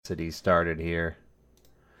Curiosity started here.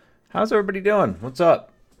 How's everybody doing? What's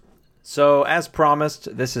up? So, as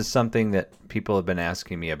promised, this is something that people have been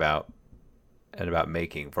asking me about and about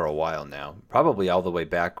making for a while now. Probably all the way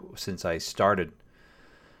back since I started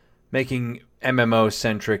making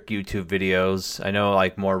MMO-centric YouTube videos. I know,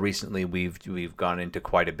 like, more recently we've gone into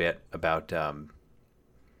quite a bit about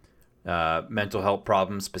mental health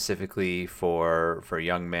problems, specifically for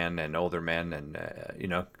young men and older men, and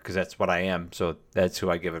because that's what I am. So that's who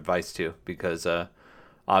I give advice to, because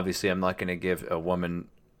obviously I'm not going to give a woman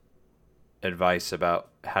advice about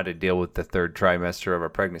how to deal with the third trimester of a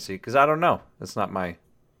pregnancy, because I don't know. It's not my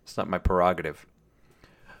prerogative.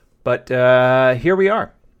 But here we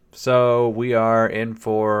are. So we are in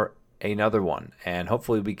for another one, and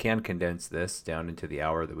hopefully we can condense this down into the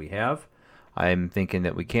hour that we have. I'm thinking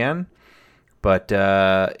that we can. But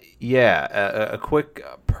a quick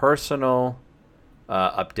personal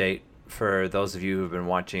update for those of you who've been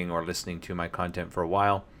watching or listening to my content for a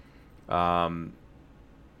while.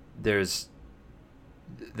 There's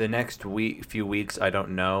the next few weeks, I don't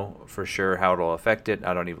know for sure how it'll affect it.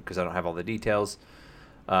 Because I don't have all the details.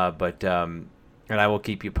 And I will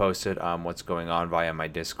keep you posted on what's going on via my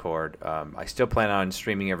Discord. I still plan on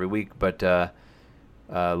streaming every week, but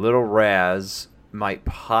Little Raz might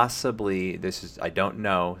possibly, I don't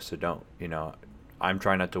know, so I'm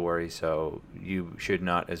trying not to worry, so you should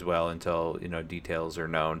not as well until, details are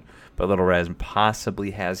known. But Little Raz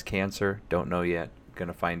possibly has cancer. Don't know yet.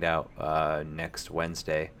 Gonna find out next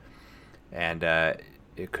Wednesday. And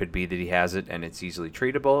it could be that he has it and it's easily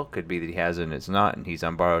treatable. Could be that he has it and it's not, and he's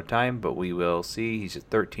on borrowed time, but we will see. He's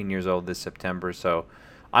 13 years old this September, so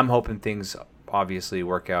I'm hoping things obviously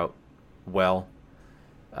work out well.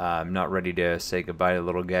 I'm not ready to say goodbye to the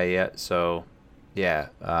little guy yet, so yeah.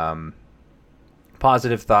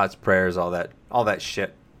 Positive thoughts, prayers, all that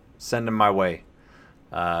shit. Send him my way,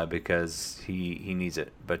 because he needs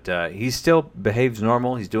it. But he still behaves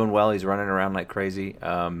normal. He's doing well. He's running around like crazy,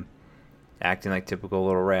 acting like typical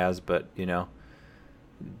little Raz. But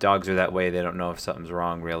dogs are that way. They don't know if something's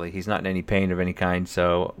wrong. Really, he's not in any pain of any kind.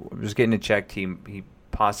 So we're just getting it checked. He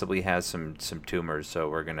possibly has some tumors. So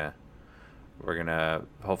we're gonna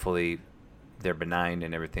hopefully they're benign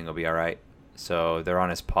and everything will be all right. So they're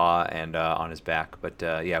on his paw and on his back, but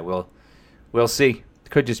we'll see.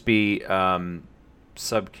 It could just be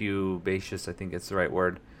subcubaceous, I think it's the right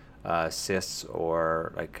word, cysts,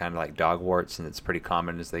 or kind of like dog warts, and it's pretty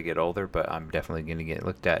common as they get older. But I'm definitely going to get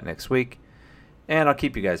looked at next week, and I'll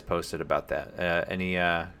keep you guys posted about that.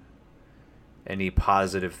 Any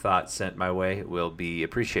positive thoughts sent my way will be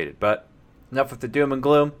appreciated. But enough with the doom and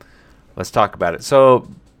gloom. Let's talk about it.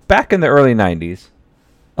 So back in the early 90s,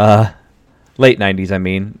 late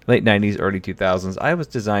 90s, early 2000s, I was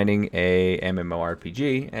designing a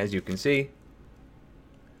MMORPG, as you can see.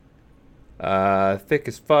 Thick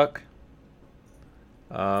as fuck.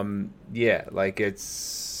 It's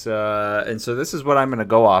and so this is what I'm going to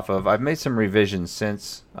go off of. I've made some revisions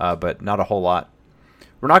since, but not a whole lot.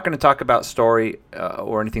 We're not going to talk about story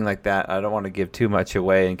or anything like that. I don't want to give too much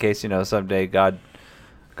away in case, someday, God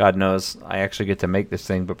knows, I actually get to make this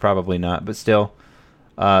thing, but probably not. But still,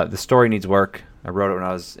 the story needs work. I wrote it when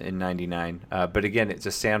I was in '99. But again, it's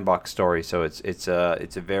a sandbox story, so it's a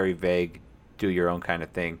very vague, do your own kind of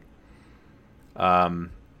thing.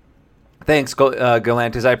 Thanks,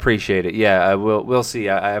 Galantis. I appreciate it. Yeah, we'll see.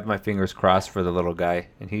 I have my fingers crossed for the little guy,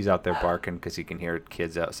 and he's out there barking because he can hear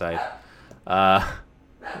kids outside.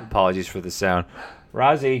 Apologies for the sound.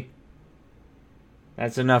 Rozzy,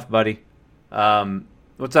 that's enough, buddy.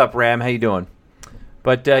 What's up, Ram? How you doing?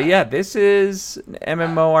 But this is an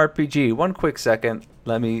MMORPG. One quick second.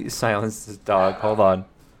 Let me silence this dog. Hold on.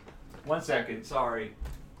 1 second. Sorry.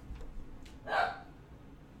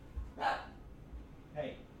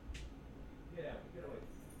 Hey. Get out. Get away.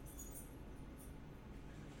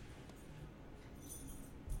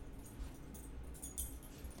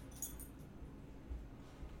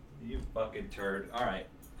 You fucking turd. All right.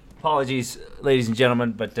 Apologies, ladies and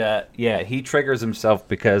gentlemen, but he triggers himself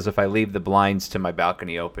because if I leave the blinds to my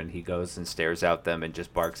balcony open, he goes and stares out them and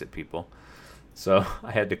just barks at people. So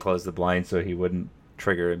I had to close the blinds so he wouldn't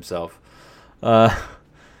trigger himself.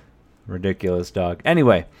 Ridiculous dog.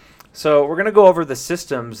 Anyway, so we're going to go over the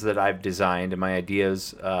systems that I've designed and my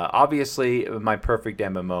ideas. Obviously, my perfect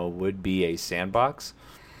MMO would be a sandbox.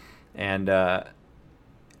 And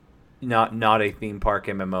not a theme park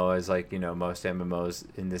MMO as most MMOs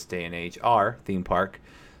in this day and age are theme park.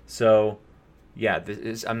 So I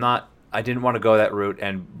didn't want to go that route,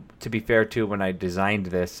 and to be fair too, when I designed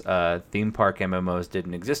this, theme park MMOs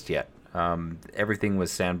didn't exist yet. Everything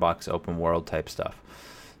was sandbox open world type stuff.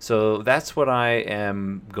 So that's what I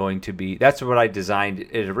am going to be. That's what I designed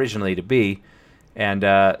it originally to be. And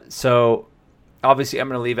so obviously I'm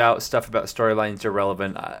going to leave out stuff about storylines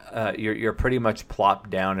irrelevant. You're pretty much plopped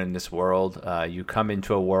down in this world. You come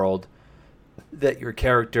into a world that your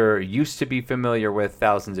character used to be familiar with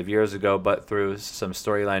thousands of years ago, but through some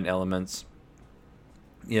storyline elements,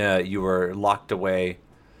 yeah, you were locked away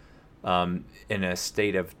in a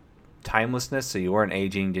state of timelessness. So you weren't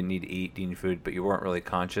aging, didn't need to eat, didn't need food, but you weren't really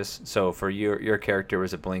conscious. So for your character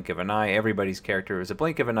was a blink of an eye. Everybody's character was a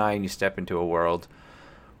blink of an eye, and you step into a world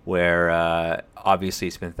where obviously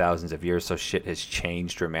it's been thousands of years, so shit has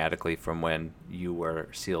changed dramatically from when you were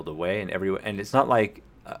sealed away. And it's not like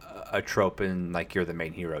a trope in like you're the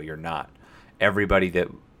main hero. You're not. Everybody that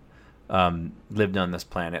lived on this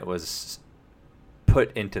planet was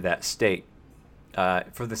put into that state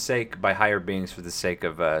by higher beings for the sake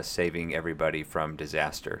of saving everybody from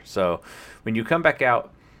disaster. So when you come back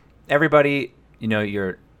out, everybody,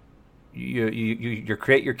 you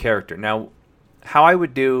create your character. Now, how I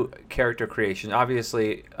would do character creation,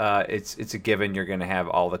 obviously, it's a given. You're going to have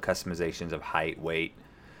all the customizations of height, weight,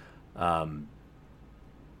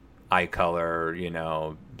 eye color,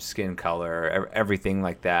 skin color, everything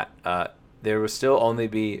like that. There will still only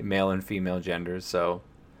be male and female genders. So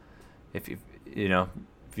if you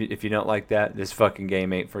don't like that, this fucking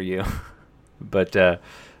game ain't for you. But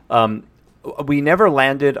we never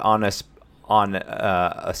landed on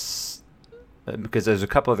because there's a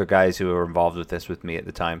couple other guys who were involved with this with me at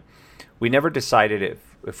the time. We never decided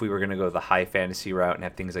if we were going to go the high fantasy route and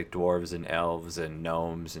have things like dwarves and elves and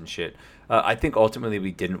gnomes and shit. I think ultimately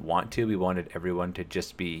we didn't want to. We wanted everyone to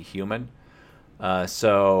just be human. Or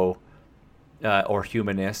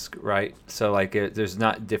humanesque, right? So like there's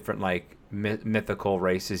not different like mythical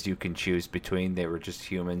races you can choose between. They were just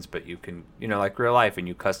humans, but you can, like real life, and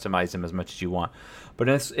you customize them as much as you want.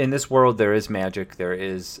 But in this world, there is magic, there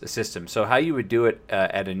is a system. So how you would do it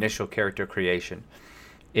at initial character creation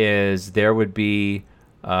is there would be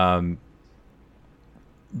the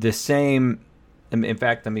same. In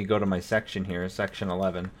fact, let me go to my section here, section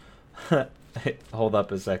 11. Hold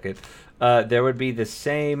up a second. There would be the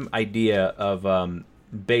same idea of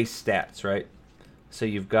base stats, right? So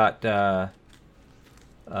you've got no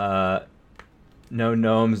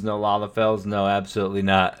gnomes, no Lalafels, no, absolutely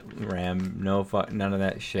not, Ram, none of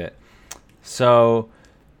that shit. So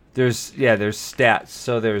there's stats.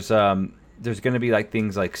 So there's going to be like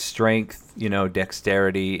things like strength,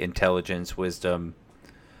 dexterity, intelligence, wisdom.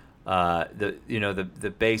 The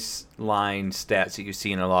baseline stats that you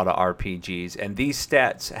see in a lot of RPGs, and these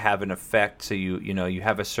stats have an effect. So you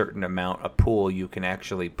have a certain amount, a pool you can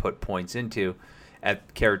actually put points into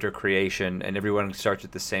at character creation, and everyone starts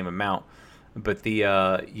at the same amount. But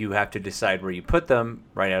you have to decide where you put them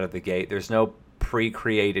right out of the gate. There's no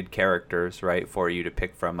pre-created characters, right, for you to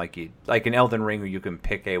pick from, like in Elden Ring, where you can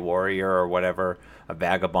pick a warrior or whatever, a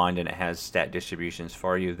vagabond, and it has stat distributions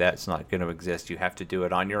for you. That's not going to exist. You have to do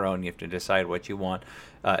it on your own. You have to decide what you want.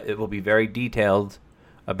 It will be very detailed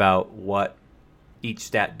about what each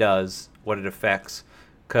stat does, what it affects,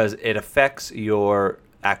 because it affects your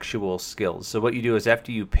actual skills. So what you do is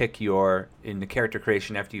after you pick in the character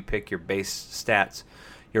creation, after you pick your base stats,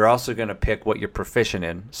 you're also going to pick what you're proficient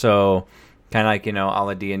in. So kind of like, a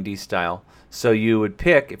la D&D style. So you would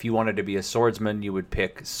pick, if you wanted to be a swordsman, you would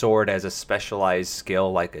pick sword as a specialized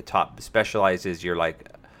skill, like a top specialized is you're like,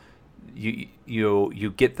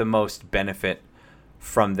 you get the most benefit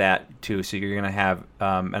from that too. So you're going to have,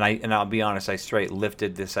 and I'll be honest, I straight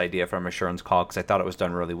lifted this idea from Assurance Call because I thought it was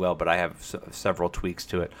done really well, but I have several tweaks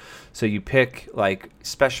to it. So you pick like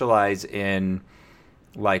specialize in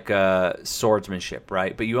like swordsmanship,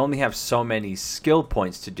 right? But you only have so many skill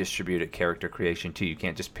points to distribute at character creation too. You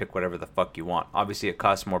can't just pick whatever the fuck you want. Obviously, it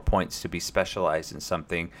costs more points to be specialized in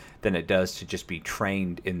something than it does to just be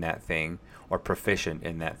trained in that thing or proficient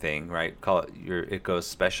in that thing, right? It goes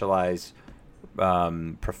specialized,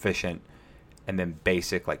 proficient, and then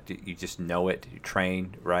basic, like you just know it, you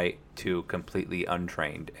trained, right, to completely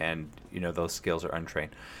untrained, and those skills are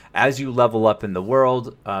untrained. As you level up in the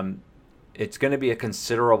world, it's going to be a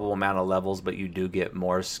considerable amount of levels, but you do get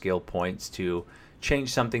more skill points to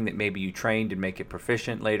change something that maybe you trained and make it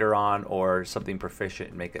proficient later on, or something proficient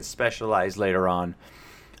and make it specialized later on.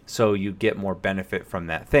 So you get more benefit from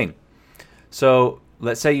that thing. So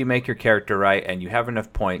let's say you make your character right and you have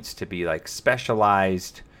enough points to be like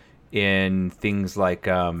specialized in things like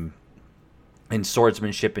in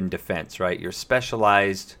swordsmanship and defense, right? You're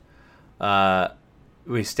specialized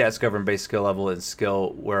with stats govern base skill level and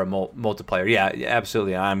skill where a multiplier. Yeah,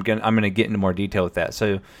 absolutely. I'm gonna get into more detail with that.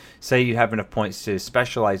 So say you have enough points to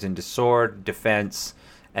specialize into sword, defense,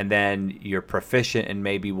 and then you're proficient in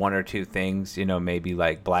maybe one or two things, maybe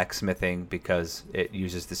like blacksmithing because it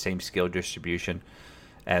uses the same skill distribution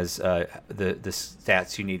as the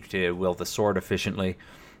stats you need to wield the sword efficiently.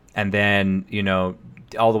 And then,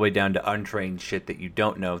 all the way down to untrained shit that you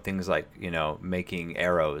don't know, things like, making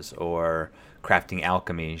arrows or crafting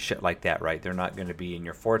alchemy, shit like that, right? They're not going to be in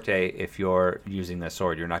your forte. If you're using a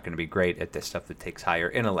sword, you're not going to be great at the stuff that takes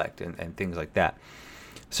higher intellect and things like that.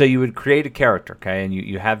 So you would create a character, okay? And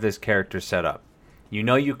you have this character set up.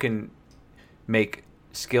 You can make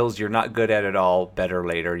skills you're not good at all better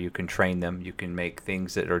later. You can train them. You can make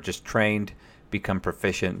things that are just trained become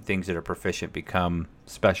proficient. Things that are proficient become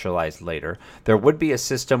specialized later. There would be a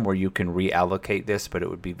system where you can reallocate this, but it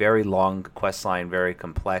would be very long quest line, very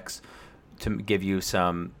complex to give you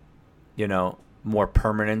some, more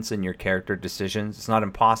permanence in your character decisions. It's not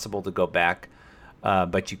impossible to go back,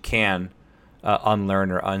 but you can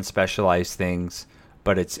unlearn or unspecialize things,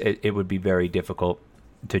 but it would be very difficult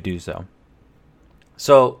to do so.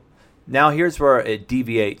 So now here's where it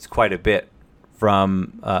deviates quite a bit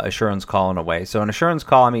from Assurance Call in a way. So in Assurance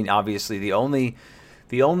Call, obviously the only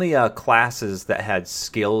classes that had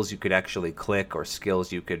skills you could actually click or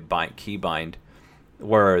skills you could keybind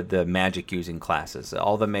were the magic using classes.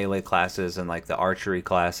 All the melee classes and like the archery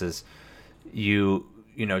classes, you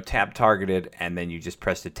tab targeted and then you just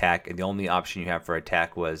pressed attack, and the only option you have for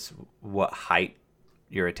attack was what height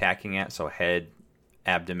you're attacking at, so head,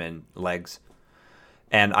 abdomen, legs.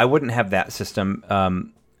 And I wouldn't have that system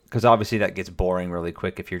because obviously that gets boring really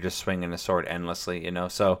quick if you're just swinging a sword endlessly,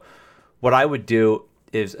 So what I would do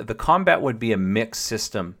is the combat would be a mixed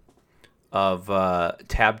system of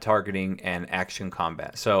tab targeting and action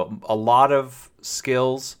combat. So a lot of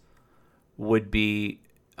skills would be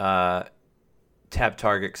tab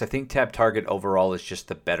target, because I think tab target overall is just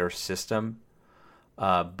the better system.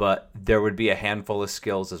 But there would be a handful of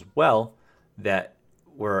skills as well that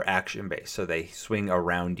were action based. So they swing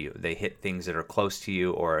around you. They hit things that are close to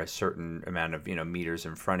you or a certain amount of meters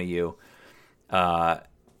in front of you.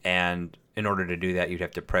 And in order to do that, you'd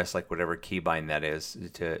have to press like whatever keybind that is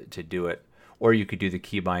to do it. Or you could do the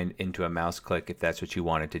keybind into a mouse click if that's what you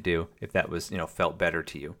wanted to do, if that was felt better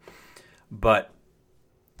to you. But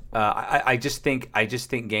I just think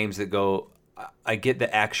games that go, I get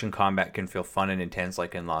that action combat can feel fun and intense,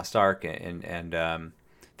 like in Lost Ark and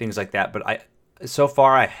things like that. But so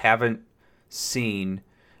far I haven't seen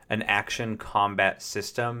an action combat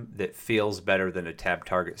system that feels better than a tab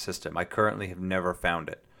target system. I currently have never found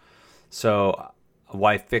it. So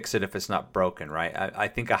why fix it if it's not broken, right? I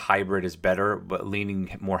think a hybrid is better, but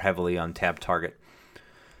leaning more heavily on tab target.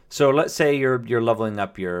 So let's say you're leveling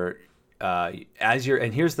up your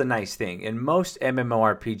and here's the nice thing. In most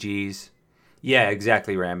MMORPGs, yeah,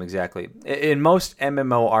 exactly, Ram, exactly. In most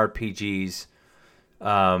MMORPGs,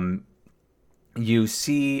 you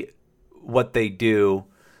see what they do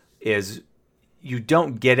is you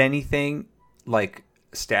don't get anything like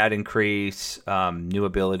stat increase, new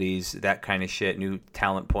abilities, that kind of shit, new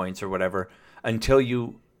talent points or whatever, until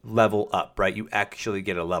you level up, right? You actually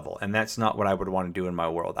get a level. And that's not what I would want to do in my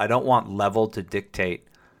world. I don't want level to dictate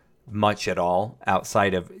much at all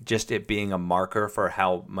outside of just it being a marker for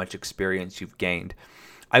how much experience you've gained.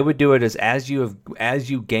 I would do it as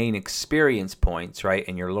you gain experience points, right?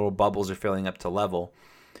 And your little bubbles are filling up to level.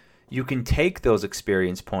 You can take those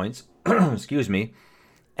experience points, excuse me,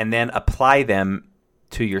 and then apply them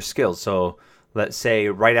to your skills. So let's say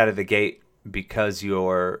right out of the gate, because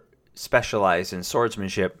you're specialized in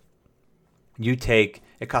swordsmanship,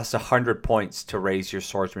 it costs 100 points to raise your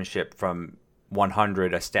swordsmanship from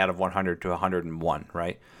 100, a stat of 100 to 101,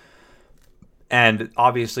 right? And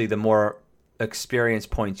obviously the more experience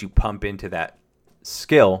points you pump into that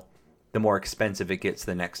skill, the more expensive it gets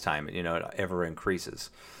the next time, it ever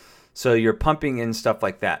increases. So you're pumping in stuff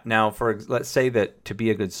like that. Now, let's say that to be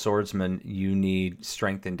a good swordsman, you need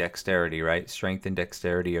strength and dexterity, right? Strength and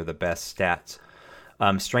dexterity are the best stats.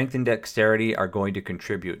 Strength and dexterity are going to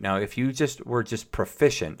contribute. Now, if you were just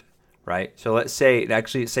proficient, right? So let's say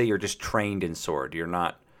you're just trained in sword. You're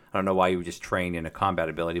not, I don't know why you would just train in a combat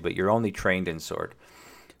ability, but you're only trained in sword.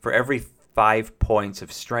 For every 5 points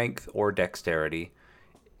of strength or dexterity,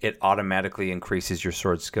 it automatically increases your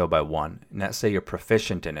sword skill by 1. And let's say you're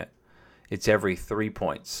proficient in it. It's every 3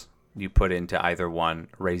 points you put into either one,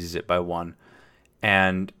 raises it by 1.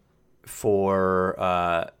 And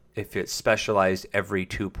for if it's specialized, every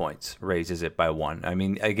 2 points raises it by 1. I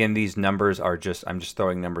mean, again, these numbers are I'm just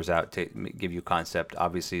throwing numbers out to give you concept.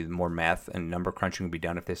 Obviously, more math and number crunching would be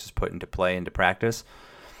done if this is put into practice.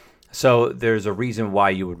 So there's a reason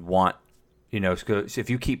why you would want So if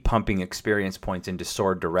you keep pumping experience points into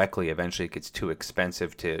sword directly, eventually it gets too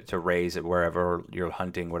expensive to raise it wherever you're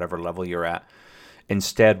hunting, whatever level you're at.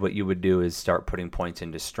 Instead, what you would do is start putting points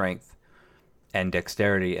into strength and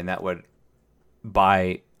dexterity, and that would,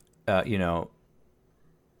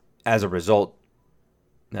 as a result,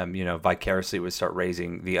 vicariously would start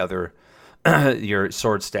raising the other your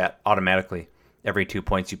sword stat automatically every 2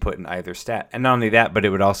 points you put in either stat. And not only that, but it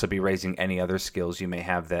would also be raising any other skills you may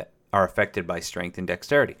have that are affected by strength and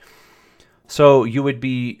dexterity. So you would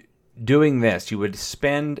be doing this. You would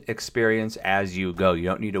spend experience as you go. You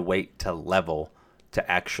don't need to wait to level to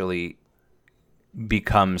actually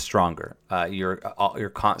become stronger. You're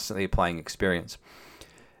constantly applying experience.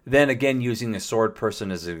 Then again, using a sword person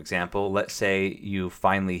as an example, let's say you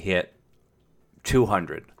finally hit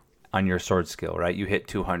 200 on your sword skill, right? You hit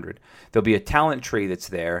 200. There'll be a talent tree that's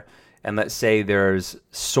there, and let's say there's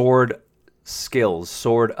sword skills,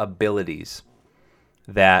 sword abilities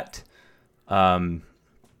that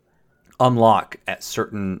unlock at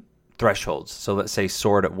certain thresholds. So let's say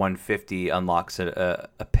sword at 150 unlocks a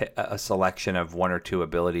selection of 1 or 2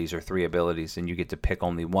 abilities or 3 abilities, and you get to pick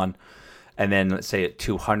only one. And then let's say at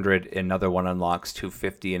 200, another one unlocks,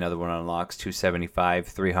 250, another one unlocks, 275,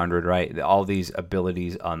 300, right? All these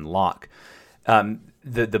abilities unlock.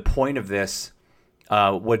 The point of this,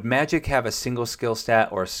 would Magic have a single skill stat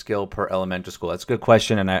or a skill per elemental school? That's a good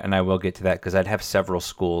question, and I will get to that because I'd have several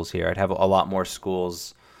schools here. I'd have a lot more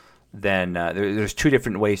schools than there's 2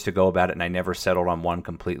 different ways to go about it, and I never settled on one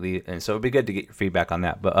completely. And so it'd be good to get your feedback on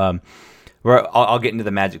that. But I'll get into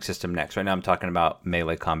the Magic system next. Right now I'm talking about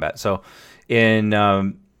melee combat. So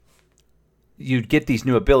you'd get these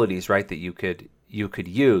new abilities, right, that you could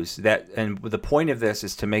use. That, and the point of this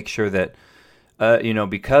is to make sure that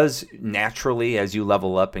because naturally as you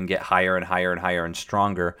level up and get higher and higher and higher and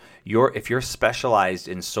stronger, if you're specialized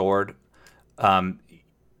in sword,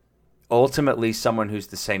 ultimately someone who's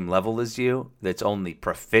the same level as you that's only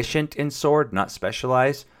proficient in sword, not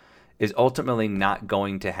specialized, is ultimately not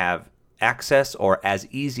going to have access or as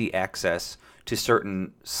easy access to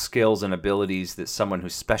certain skills and abilities that someone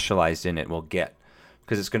who's specialized in it will get,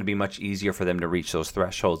 because it's going to be much easier for them to reach those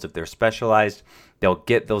thresholds. If they're specialized, they'll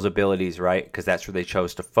get those abilities, right, because that's where they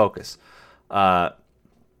chose to focus.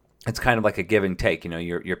 It's kind of like a give and take.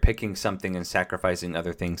 You're picking something and sacrificing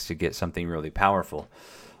other things to get something really powerful.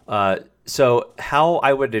 So how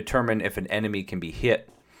I would determine if an enemy can be hit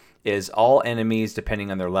is all enemies,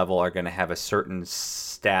 depending on their level, are going to have a certain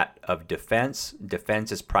stat of defense.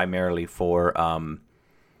 Defense is primarily for,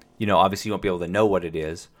 obviously you won't be able to know what it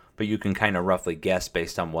is, but you can kind of roughly guess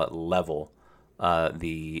based on what level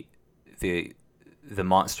the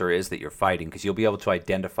monster is that you're fighting, because you'll be able to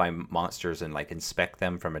identify monsters and inspect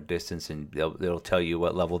them from a distance, and it'll tell you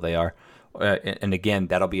what level they are. And again,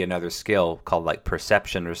 that'll be another skill called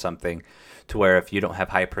perception or something, to where if you don't have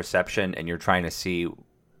high perception and you're trying to see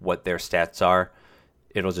what their stats are,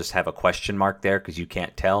 it'll just have a question mark there because you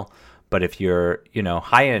can't tell. But if you're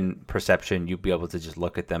high in perception, you'll be able to just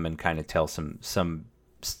look at them and kind of tell some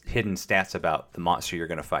hidden stats about the monster you're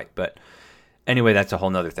going to fight. But anyway, that's a whole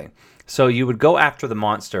nother thing. So you would go after the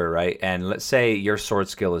monster, right? And let's say your sword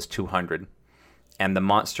skill is 200 and the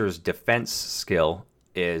monster's defense skill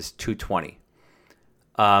is 220.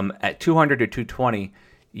 At 200 to 220,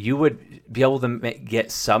 you would be able to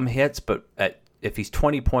get some hits, but if he's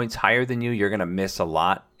 20 points higher than you, you're going to miss a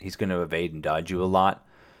lot. He's going to evade and dodge you a lot.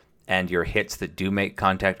 And your hits that do make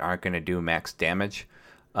contact aren't going to do max damage.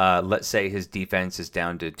 Let's say his defense is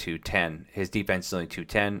down to 210. His defense is only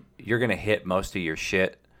 210. You're going to hit most of your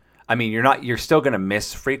shit. I mean, you're still going to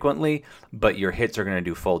miss frequently, but your hits are going to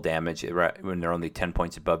do full damage when they're only 10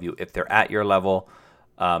 points above you. If they're at your level,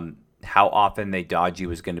 how often they dodge you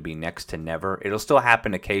is going to be next to never. It'll still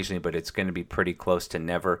happen occasionally, but it's going to be pretty close to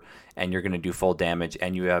never, and you're going to do full damage,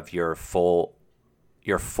 and you have your full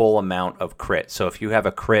amount of crit. So if you have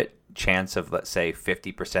a crit chance of, let's say,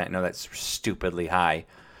 50%, no, that's stupidly high,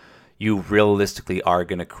 you realistically are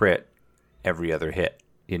going to crit every other hit.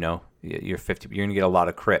 You're 50, you're going to get a lot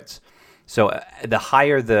of crits. So the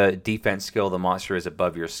higher the defense skill the monster is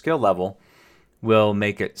above your skill level, will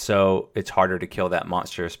make it so it's harder to kill that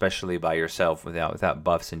monster, especially by yourself without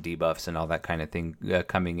buffs and debuffs and all that kind of thing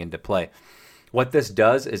coming into play. What this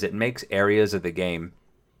does is it makes areas of the game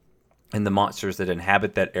and the monsters that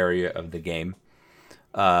inhabit that area of the game,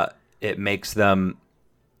 it makes it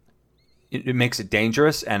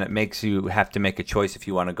dangerous, and it makes you have to make a choice if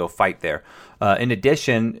you want to go fight there. In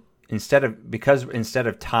addition, instead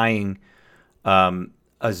of tying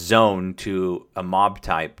a zone to a mob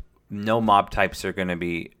type, no mob types are going to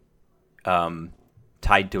be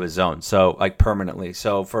tied to a zone, so like permanently.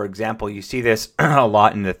 So for example, you see this a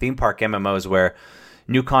lot in the theme park MMOs where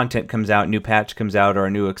new content comes out, new patch comes out, or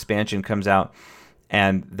a new expansion comes out,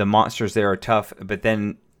 and the monsters there are tough, but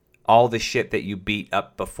then all the shit that you beat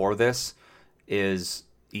up before this is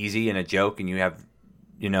easy and a joke, and you have,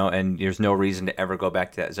 and there's no reason to ever go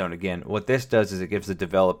back to that zone again. What this does is it gives the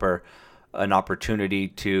developer an opportunity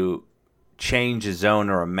to change a zone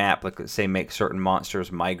or a map, like let's say make certain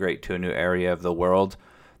monsters migrate to a new area of the world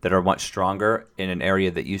that are much stronger in an area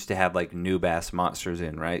that used to have like noob ass monsters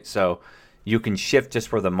in, right? So you can shift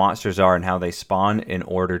just where the monsters are and how they spawn in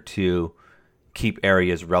order to keep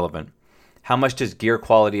areas relevant. How much does gear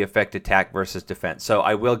quality affect attack versus defense? So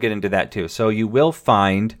I will get into that too. So you will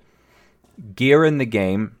find gear in the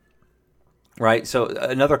game, right? So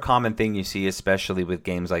another common thing you see, especially with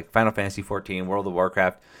games like Final Fantasy XIV, World of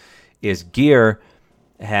Warcraft, is gear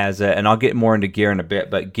has, and I'll get more into gear in a bit,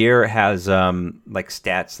 but gear has like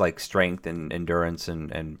stats like strength and endurance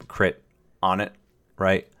and crit on it,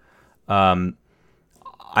 right?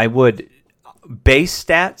 I would base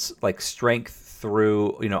stats like strength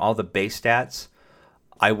through, all the base stats.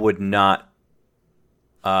 I would not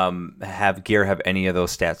have gear have any of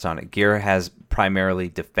those stats on it. Gear has primarily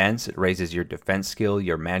defense. It raises your defense skill,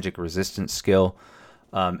 your magic resistance skill,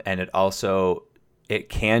 and it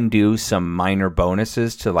can do some minor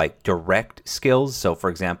bonuses to like direct skills. So for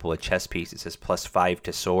example, a chess piece, it says +5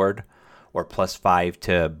 to sword, or +5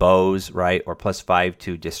 to bows, right? Or +5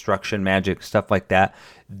 to destruction magic, stuff like that.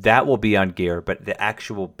 That will be on gear, but the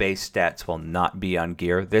actual base stats will not be on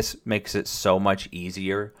gear. This makes it so much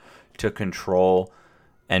easier to control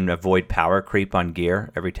and avoid power creep on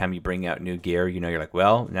gear. Every time you bring out new gear, you're like,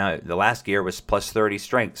 well, now the last gear was +30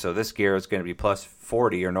 strength, so this gear is going to be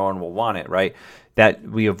 +40 or no one will want it, right?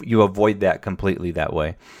 You avoid that completely that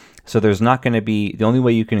way. So there's not going to be, the only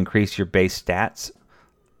way you can increase your base stats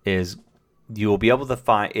is you will be able to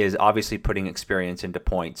find is obviously putting experience into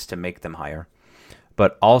points to make them higher,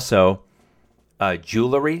 but also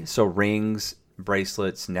jewelry, so rings,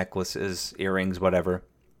 bracelets, necklaces, earrings, whatever.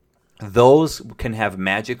 Those can have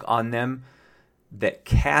magic on them that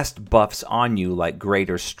cast buffs on you, like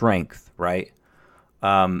greater strength, right?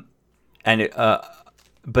 But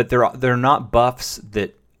they're not buffs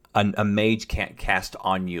that a mage can't cast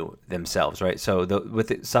on you themselves, right? So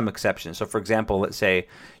with some exceptions. So for example, let's say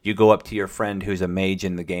you go up to your friend who's a mage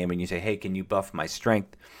in the game and you say, hey, can you buff my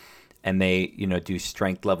strength? And they, do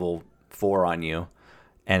strength level 4 on you,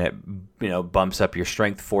 and it, bumps up your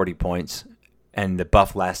strength 40 points, and the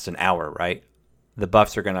buff lasts an hour, right? The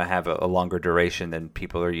buffs are going to have a longer duration than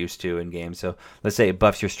people are used to in games. So let's say it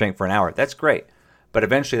buffs your strength for an hour. That's great. But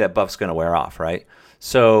eventually that buff's going to wear off, right?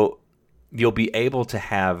 So you'll be able to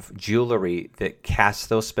have jewelry that casts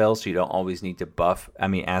those spells, so you don't always need to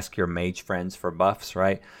ask your mage friends for buffs,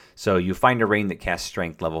 right? So you find a ring that casts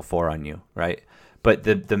strength level 4 on you, right? But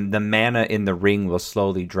the mana in the ring will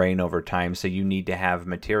slowly drain over time, so you need to have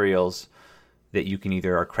materials that you can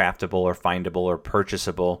either are craftable or findable or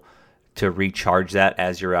purchasable to recharge that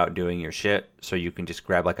as you're out doing your shit. So you can just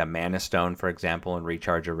grab like a mana stone, for example, and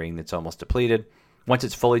recharge a ring that's almost depleted. Once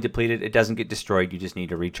it's fully depleted, it doesn't get destroyed. You just need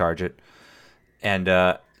to recharge it. And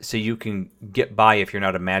so you can get by if you're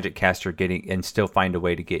not a magic caster and still find a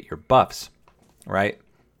way to get your buffs, right?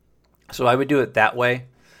 So I would do it that way.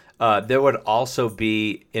 There would also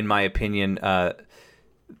be, in my opinion,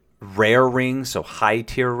 rare rings, so high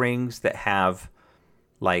tier rings that have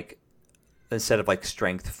like, instead of like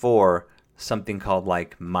strength 4, something called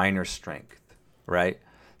like minor strength, right?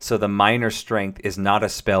 So the minor strength is not a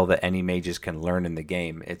spell that any mages can learn in the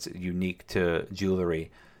game. It's unique to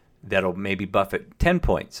jewelry that'll maybe buff it 10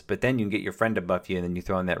 points, but then you can get your friend to buff you, and then you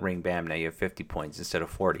throw in that ring, bam, now you have 50 points instead of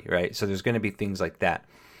 40, right? So there's going to be things like that.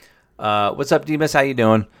 What's up, Demas? How you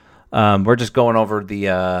doing? We're just going over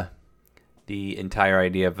the entire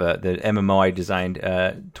idea of the MMO I designed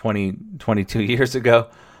 22 years ago.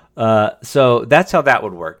 So that's how that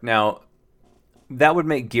would work. Now, that would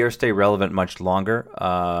make gear stay relevant much longer.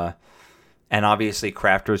 And obviously,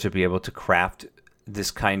 crafters would be able to craft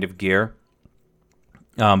this kind of gear.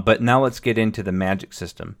 But now let's get into the magic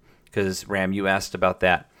system, because Ram, you asked about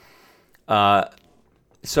that.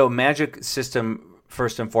 So magic system,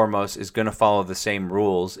 first and foremost, is going to follow the same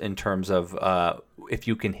rules in terms of if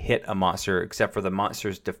you can hit a monster, except for the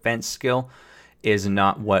monster's defense skill is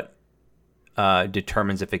not what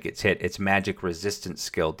determines if it gets hit. Its magic resistance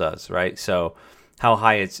skill does, right? So how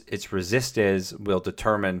high its resist is will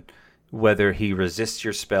determine whether he resists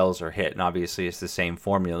your spells or hit. And obviously it's the same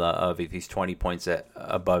formula of if he's 20 points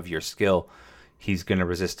above your skill, he's going to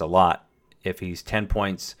resist a lot. If he's 10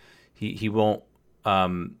 points, he won't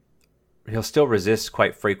he'll still resist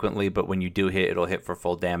quite frequently, but when you do hit, it'll hit for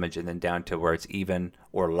full damage, and then down to where it's even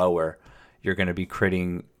or lower, you're going to be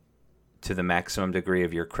critting to the maximum degree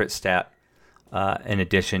of your crit stat. In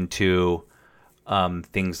addition to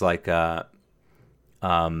things like he's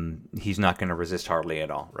not going to resist hardly at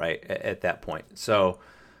all, right? At that point, so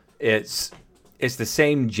it's the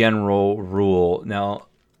same general rule. Now,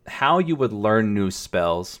 how you would learn new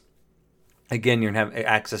spells? Again, you're going to have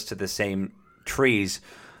access to the same trees,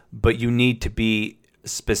 but you need to be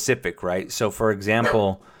specific, right? So, for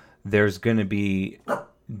example, there's going to be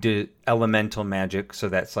elemental magic. So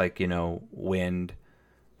that's like, wind,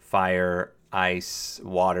 fire, ice,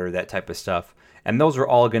 water, that type of stuff. And those are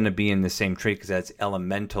all going to be in the same tree because that's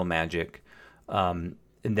elemental magic. And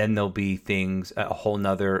then there'll be things, a whole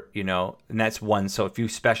nother, and that's one. So if you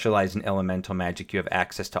specialize in elemental magic, you have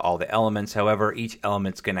access to all the elements. However, each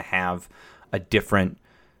element's going to have a different,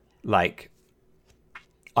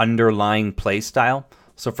 underlying play style.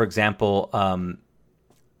 So, for example,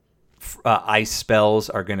 ice spells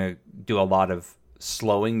are going to do a lot of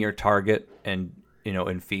slowing your target and,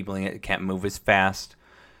 enfeebling it. It can't move as fast.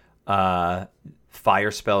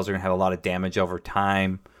 Fire spells are going to have a lot of damage over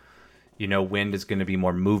time. Wind is going to be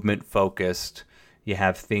more movement focused. You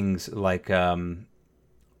have things like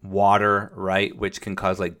water, right, which can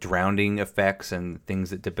cause drowning effects and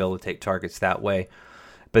things that debilitate targets that way.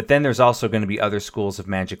 But then there's also going to be other schools of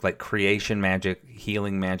magic, like creation magic,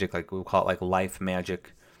 healing magic, like we'll call it life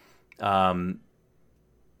magic. It's going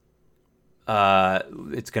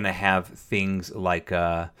to have things like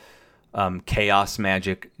chaos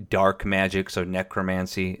magic, dark magic, so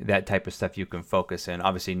necromancy, that type of stuff you can focus in.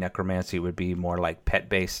 Obviously, necromancy would be more like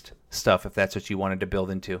pet-based stuff if that's what you wanted to build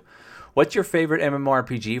into. What's your favorite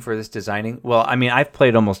MMORPG for this designing? Well, I mean, I've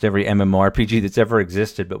played almost every MMORPG that's ever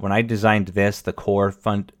existed, but when I designed this, the core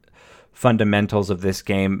fundamentals of this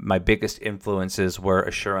game, my biggest influences were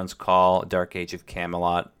Assurance Call, Dark Age of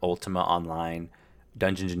Camelot, Ultima Online,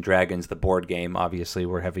 Dungeons and Dragons, the board game, obviously,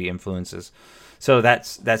 were heavy influences. So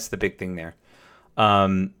that's the big thing there.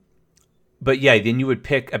 But yeah, then you would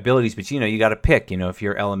pick abilities, but you got to pick, if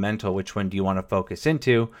you're elemental, which one do you want to focus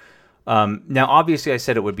into? Now, obviously, I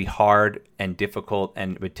said it would be hard and difficult,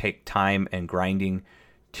 and it would take time and grinding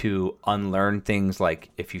to unlearn things like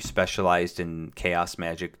if you specialized in chaos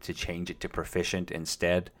magic to change it to proficient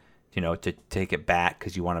instead, to take it back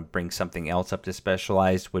because you want to bring something else up to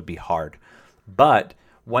specialized would be hard. But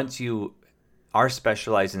once you are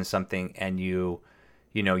specialized in something and you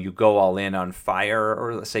go all in on fire,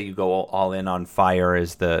 or let's say you go all in on fire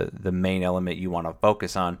as the main element you want to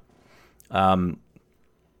focus on,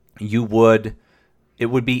 it would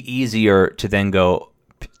be easier to then go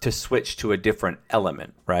to switch to a different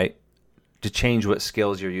element, right? To change what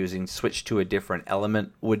skills you're using, switch to a different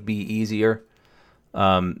element would be easier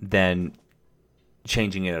than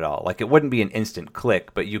changing it at all. It wouldn't be an instant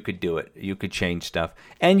click, but you could do it. You could change stuff,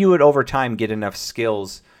 and you would over time get enough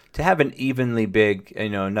skills to have an evenly big,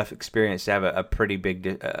 enough experience to have a pretty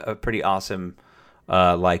big, a pretty awesome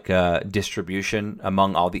distribution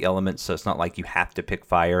among all the elements. So it's not like you have to pick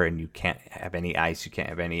fire and you can't have any ice, you can't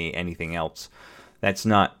have anything else. That's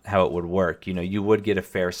not how it would work. You would get a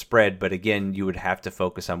fair spread, but again, you would have to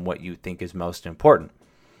focus on what you think is most important.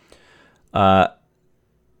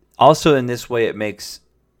 Also, in this way, it makes,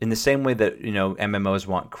 in the same way that MMOs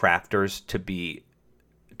want crafters to be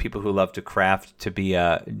people who love to craft, to be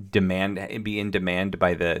in demand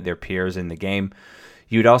by their peers in the game.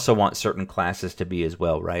 You'd also want certain classes to be as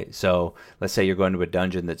well, right? So let's say you're going to a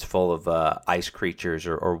dungeon that's full of ice creatures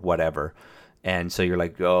or whatever, and so you're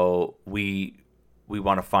like, oh, we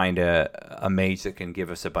want to find a mage that can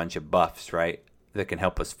give us a bunch of buffs, right? That can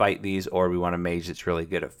help us fight these, or we want a mage that's really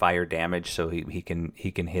good at fire damage, so he can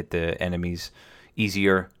hit the enemies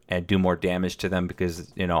easier and do more damage to them,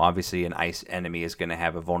 because obviously an ice enemy is going to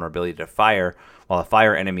have a vulnerability to fire, while a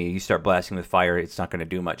fire enemy, you start blasting with fire, it's not going to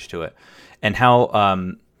do much to it. And how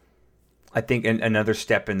I think another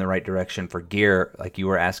step in the right direction for gear, like you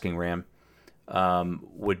were asking, Ram,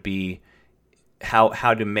 would be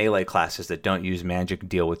how do melee classes that don't use magic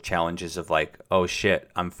deal with challenges of oh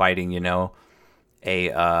shit, I'm fighting a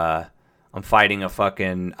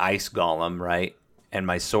fucking ice golem, right? And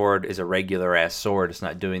my sword is a regular ass sword. It's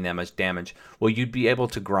not doing that much damage. Well, you'd be able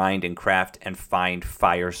to grind and craft and find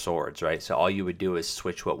fire swords, right? So all you would do is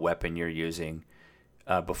switch what weapon you're using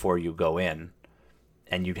before you go in,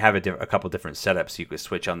 and you'd have a couple different setups. You could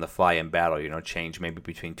switch on the fly in battle. Change maybe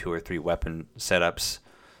between 2 or 3 weapon setups.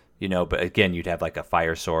 But again, you'd have a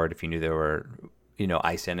fire sword if you knew there were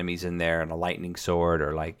ice enemies in there, and a lightning sword,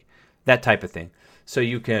 or that type of thing. So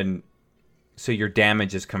your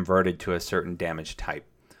damage is converted to a certain damage type.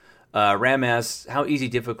 Ram asks, how easy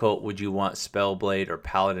difficult would you want Spellblade or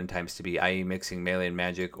Paladin types to be, i.e. mixing melee and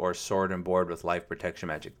magic or sword and board with life protection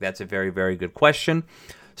magic? That's a very, very good question.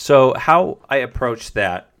 So how I approach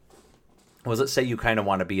that was, let's say you kind of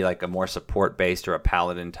want to be like a more support-based or a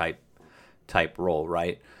Paladin type role,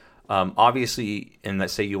 right? Obviously, and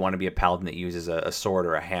let's say you want to be a Paladin that uses a sword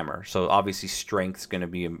or a hammer. So obviously strength's going to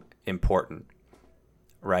be important,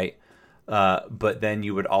 right? But then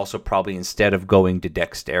you would also probably, instead of going to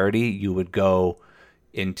dexterity, you would go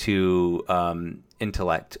into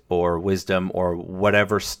intellect or wisdom or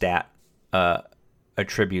whatever stat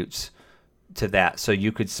attributes to that. So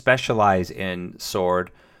you could specialize in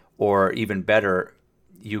sword, or even better,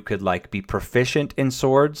 you could like be proficient in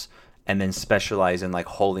swords and then specialize in like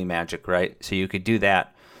holy magic, right? So you could do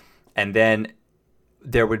that. And then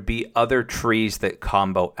there would be other trees that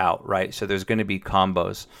combo out, right? So there's going to be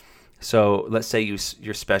combos. So let's say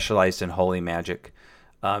you're specialized in holy magic,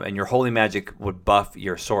 and your holy magic would buff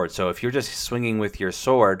your sword. So if you're just swinging with your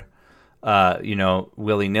sword,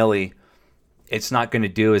 willy-nilly, it's not going to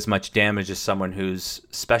do as much damage as someone who's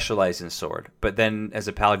specialized in sword. But then as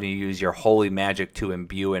a paladin, you use your holy magic to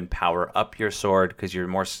imbue and power up your sword, because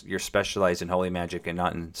you're specialized in holy magic and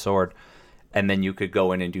not in sword. And then you could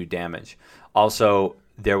go in and do damage. Also,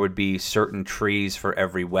 there would be certain trees for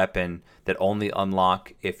every weapon that only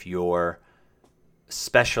unlock if you're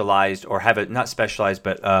specialized, or not specialized,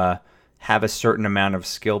 but have a certain amount of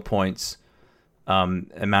skill points,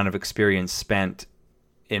 amount of experience spent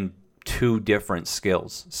in 2 different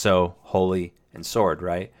skills. So holy and sword,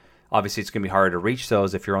 right? Obviously, it's going to be harder to reach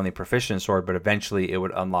those if you're only proficient in sword, but eventually it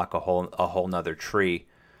would unlock a whole nother tree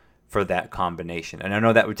for that combination. And I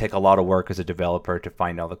know that would take a lot of work as a developer to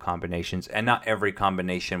find all the combinations, and not every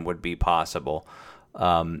combination would be possible.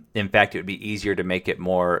 In fact, it would be easier to make it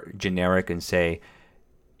more generic and say,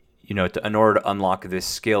 in order to unlock this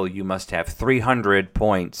skill, you must have 300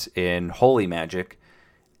 points in holy magic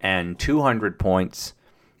and 200 points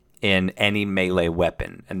in any melee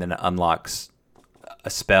weapon, and then it unlocks a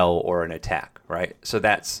spell or an attack, right? So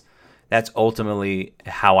that's ultimately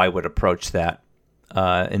how I would approach that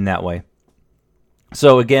in that way.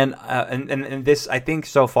 So again, and this, I think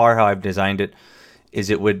so far how I've designed it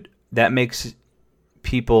is that makes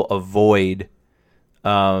people avoid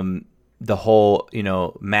the whole,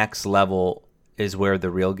 max level is where the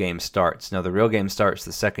real game starts. Now, the real game starts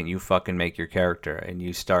the second you fucking make your character, and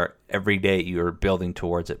you start every day. You're building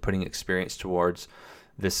towards it, putting experience towards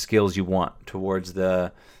the skills you want, towards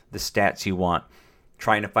the stats you want,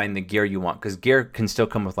 trying to find the gear you want, because gear can still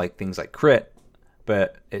come with like things like crit,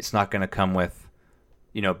 but it's not going to come with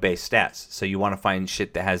base stats. So you want to find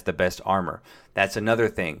shit that has the best armor. That's another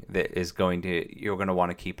thing that you're going to want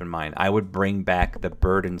to keep in mind. I would bring back the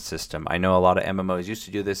burden system. I know a lot of MMOs used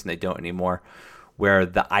to do this and they don't anymore, where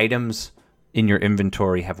the items in your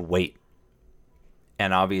inventory have weight.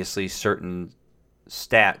 And obviously certain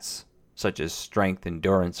stats, such as strength,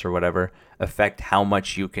 endurance, or whatever, affect how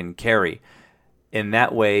much you can carry. In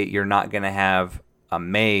that way, you're not going to have a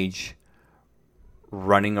mage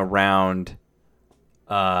running around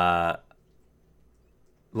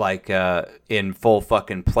in full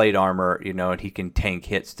fucking plate armor, and he can tank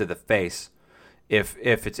hits to the face. If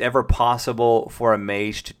it's ever possible for a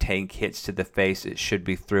mage to tank hits to the face, it should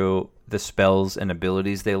be through the spells and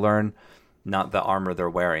abilities they learn, not the armor they're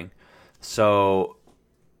wearing. So,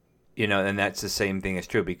 and that's the same thing is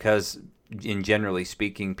true, because in generally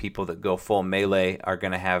speaking, people that go full melee are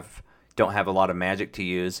going to don't have a lot of magic to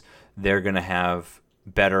use. They're going to have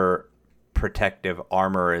better protective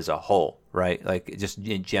armor as a whole, right? Like, just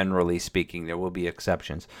generally speaking, there will be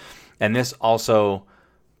exceptions. And this also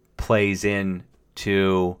plays in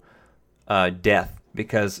to death,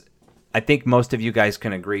 because I think most of you guys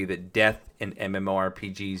can agree that death in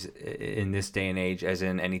MMORPGs in this day and age, as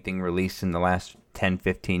in anything released in the last 10,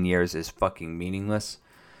 15 years, is fucking meaningless.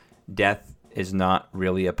 Death is not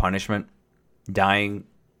really a punishment. Dying,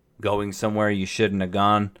 going somewhere you shouldn't have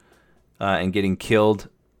gone, and getting killed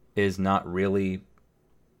is not really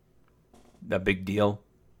a big deal.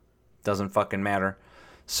 Doesn't fucking matter.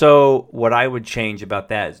 So what I would change about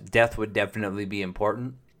that is death would definitely be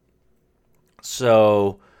important.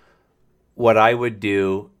 So what I would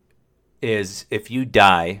do is, if you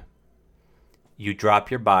die, you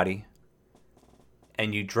drop your body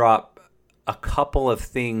and you drop a couple of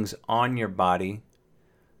things on your body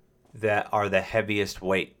that are the heaviest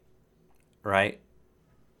weight, right?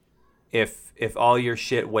 If all your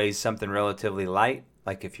shit weighs something relatively light,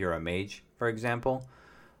 like if you're a mage, for example,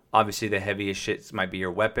 obviously the heaviest shit might be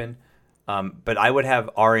your weapon. But I would have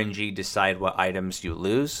RNG decide what items you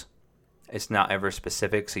lose. It's not ever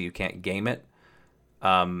specific, so you can't game it.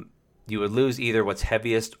 you would lose either what's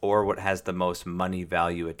heaviest or what has the most money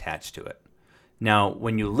value attached to it. Now,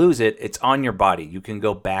 when you lose it, it's on your body. You can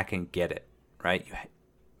go back and get it, right?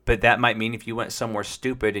 But that might mean if you went somewhere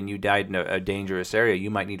stupid and you died in a dangerous area, you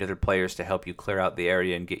might need other players to help you clear out the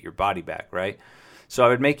area and get your body back, right? So I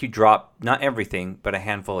would make you drop, not everything, but a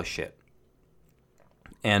handful of shit.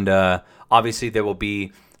 And obviously there will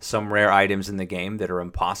be some rare items in the game that are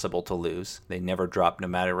impossible to lose. They never drop no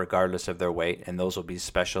matter regardless of their weight, and those will be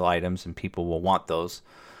special items and people will want those.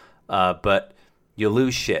 But you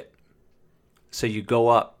lose shit. So you go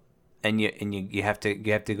up and you have to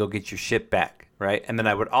go get your shit back, right? And then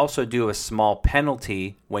I would also do a small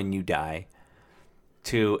penalty when you die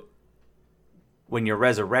when you're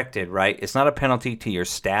resurrected, right? It's not a penalty to your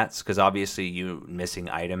stats because obviously you missing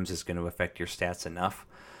items is going to affect your stats enough.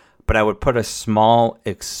 But I would put a small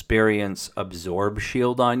experience absorb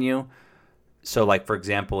shield on you. So like, for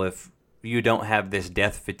example, if you don't have this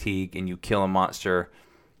death fatigue and you kill a monster,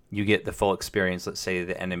 you get the full experience. Let's say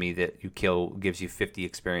the enemy that you kill gives you 50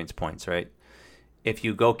 experience points, right? If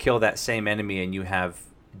you go kill that same enemy and you have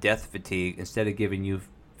death fatigue, instead of giving you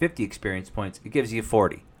 50 experience points, it gives you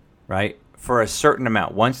 40, right? For a certain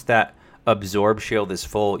amount. Once that absorb shield is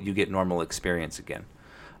full, you get normal experience again.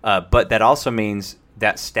 But that also means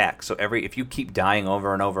that stacks. So if you keep dying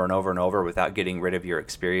over and over and over and over without getting rid of your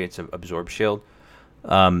experience of absorb shield,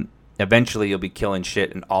 eventually you'll be killing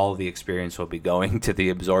shit and all the experience will be going to the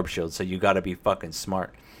absorb shield. So you got to be fucking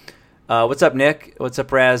smart. What's up, Nick? What's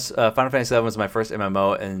up, Raz? Final Fantasy VII was my first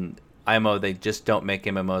MMO, and IMO, they just don't make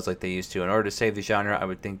MMOs like they used to. In order to save the genre, I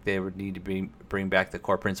would think they would need to bring back the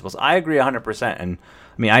core principles. I agree 100%. And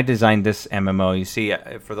I mean, I designed this MMO. You see,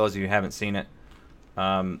 for those of you who haven't seen it,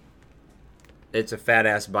 it's a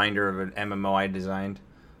fat-ass binder of an MMO I designed.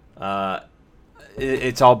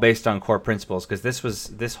 It's all based on core principles because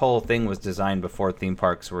this whole thing was designed before theme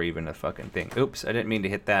parks were even a fucking thing. Oops, I didn't mean to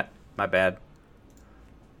hit that. My bad.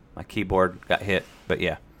 My keyboard got hit, but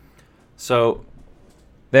yeah. So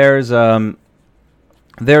there's that.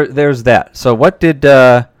 So what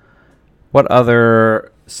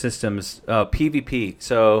other systems? PvP.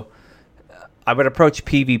 So I would approach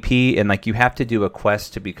PvP and like you have to do a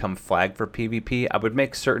quest to become flagged for PvP. I would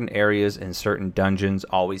make certain areas and certain dungeons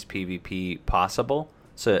always PvP possible,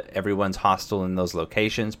 so everyone's hostile in those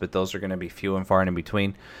locations, but those are going to be few and far in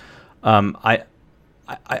between.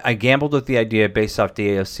 I gambled with the idea based off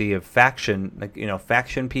DAOC of faction,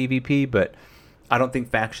 faction PvP, but I don't think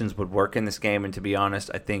factions would work in this game. And to be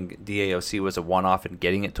honest, I think DAOC was a one-off in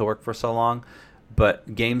getting it to work for so long.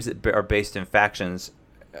 But games that are based in factions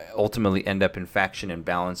ultimately end up in faction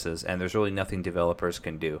imbalances, and there's really nothing developers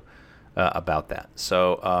can do about that.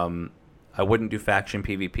 So I wouldn't do faction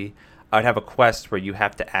PvP. I'd have a quest where you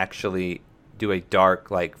have to actually do a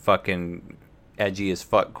dark, like fucking edgy as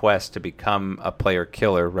fuck quest to become a player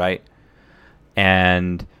killer, right?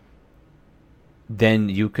 And then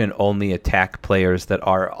you can only attack players that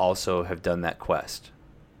also have done that quest,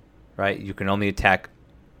 right? You can only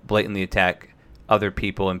blatantly attack other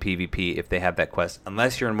people in PvP if they have that quest,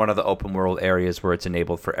 unless you're in one of the open world areas where it's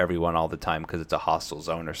enabled for everyone all the time because it's a hostile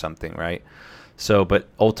zone or something, right? So, but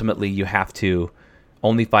ultimately you have to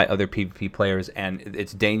only fight other PvP players, and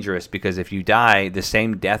it's dangerous because if you die, the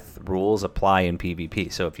same death rules apply in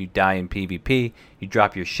PvP. So if you die in PvP, you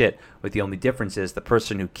drop your shit, but the only difference is the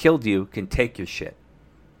person who killed you can take your shit.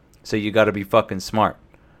 So you got to be fucking smart,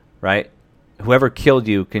 right? Whoever killed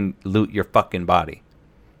you can loot your fucking body,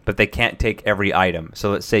 but they can't take every item. So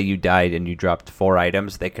let's say you died and you dropped 4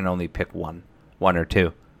 items, they can only pick one or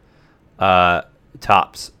two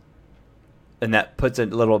tops. And that puts a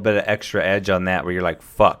little bit of extra edge on that where you're like,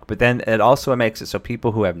 fuck. But then it also makes it so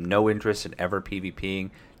people who have no interest in ever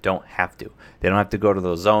PvPing don't have to. They don't have to go to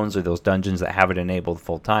those zones or those dungeons that have it enabled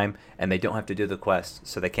full time, and they don't have to do the quest.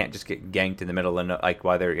 So they can't just get ganked in the middle of like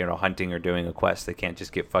while they're hunting or doing a quest. They can't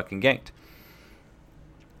just get fucking ganked.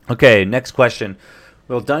 Okay, next question.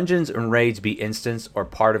 Will dungeons and raids be instanced or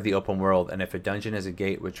part of the open world? And if a dungeon has a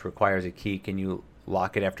gate which requires a key, can you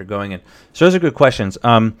lock it after going in? So those are good questions.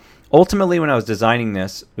 Ultimately, when I was designing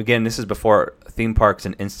this, again, this is before theme parks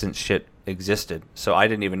and instance shit existed, so I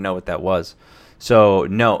didn't even know what that was. So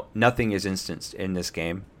no, nothing is instanced in this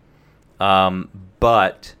game.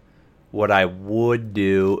 But what I would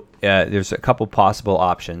do, there's a couple possible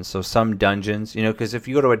options. So some dungeons, because if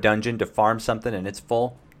you go to a dungeon to farm something and it's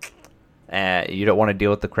full, you don't want to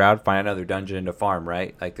deal with the crowd, find another dungeon to farm,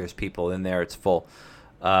 right? Like there's people in there, it's full.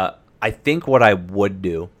 I think what I would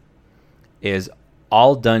do is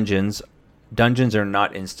all dungeons are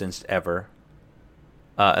not instanced ever.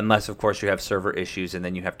 unless of course you have server issues and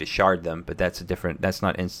then you have to shard them. But that's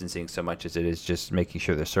not instancing so much as it is just making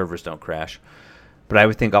sure the servers don't crash. But I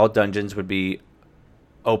would think all dungeons would be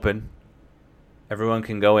open. Everyone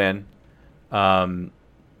can go in. And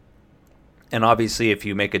obviously, if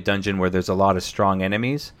you make a dungeon where there's a lot of strong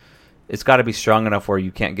enemies, it's got to be strong enough where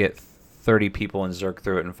you can't get 30 people and zerk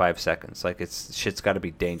through it in 5 seconds. Like, shit's got to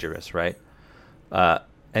be dangerous, right?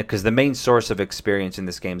 Because the main source of experience in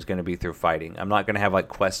this game is going to be through fighting. I'm not going to have like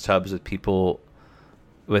quest hubs with people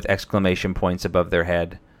with exclamation points above their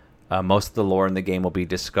head. Most of the lore in the game will be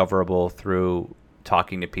discoverable through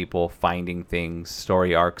talking to people, finding things,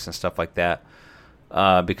 story arcs, and stuff like that.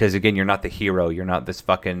 Because again, you're not the hero. You're not this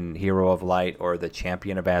fucking hero of light or the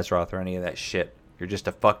champion of Azeroth or any of that shit. You're just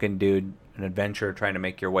a fucking dude, an adventurer trying to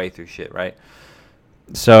make your way through shit, right?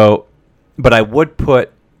 So, but I would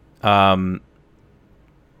put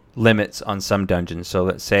limits on some dungeons. So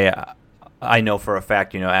let's say I know for a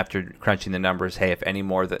fact, after crunching the numbers, hey,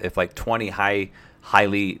 if like 20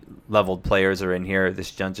 highly leveled players are in here,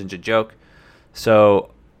 this dungeon's a joke.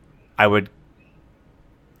 So I would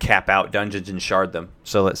cap out dungeons and shard them.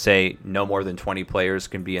 So let's say no more than 20 players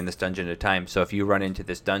can be in this dungeon at a time. So if you run into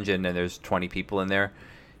this dungeon and there's 20 people in there,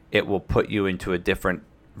 it will put you into a different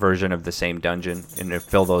version of the same dungeon and it'll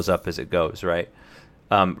fill those up as it goes, right?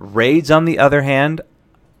 Raids, on the other hand,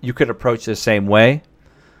 you could approach the same way.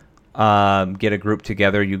 Get a group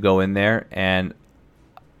together, you go in there, and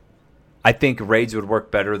I think raids would work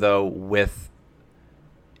better, though, with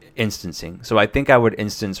instancing. So I think I would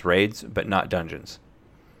instance raids, but not dungeons.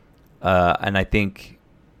 And I think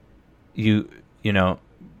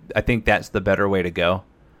I think that's the better way to go,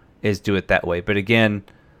 is do it that way. But again,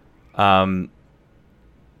 I'm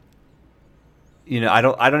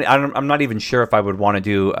not even sure if I would want to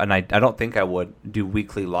do, and I don't think I would do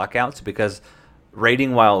weekly lockouts, because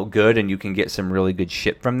raiding, while good and you can get some really good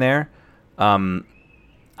shit from there,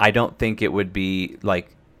 I don't think it would be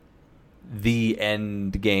like the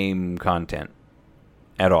end game content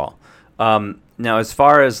at all. Now, as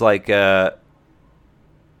far as like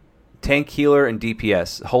tank, healer, and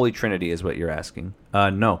DPS, Holy Trinity is what you're asking.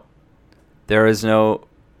 No, there is no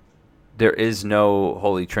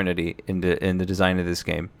Holy Trinity in the design of this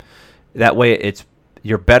game. That way,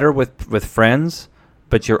 you're better with friends,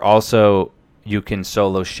 but you can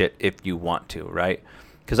solo shit if you want to, right?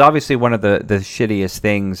 Because obviously one of the shittiest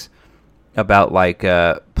things about like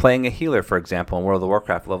playing a healer, for example, in World of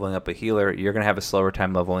Warcraft, leveling up a healer, you're going to have a slower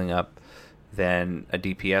time leveling up than a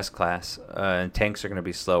DPS class. And tanks are going to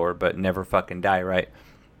be slower, but never fucking die, right?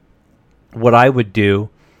 What I would do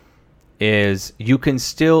is you can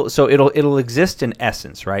still, so it'll exist in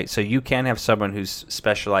essence, right? So you can have someone who's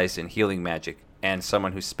specialized in healing magic and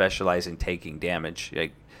someone who's specialized in taking damage,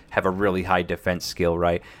 like have a really high defense skill,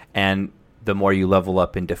 right? And the more you level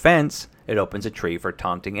up in defense, it opens a tree for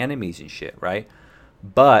taunting enemies and shit, right?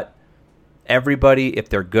 But everybody, if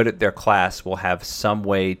they're good at their class, will have some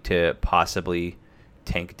way to possibly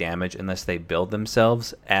tank damage unless they build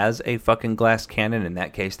themselves as a fucking glass cannon. In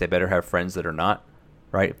that case, they better have friends that are not,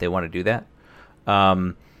 right, if they want to do that.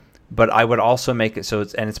 But I would also make it so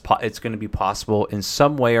it's going to be possible in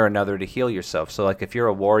some way or another to heal yourself. So like if you're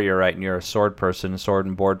a warrior, right, and you're a sword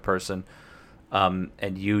and board person,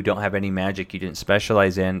 and you don't have any magic, you didn't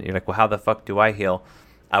specialize in, you're like, well, how the fuck do I heal?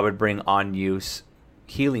 I would bring on use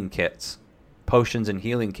healing kits, potions and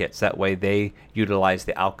healing kits. That way they utilize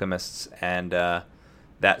the alchemists and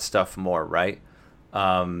that stuff more, right?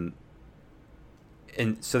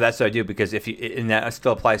 And so that's what I do, because and that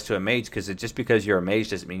still applies to a mage, because just because you're a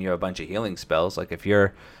mage doesn't mean you have a bunch of healing spells. Like if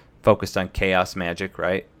you're focused on chaos magic,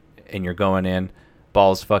 right, and you're going in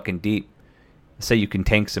balls fucking deep, say you can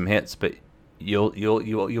tank some hits, but you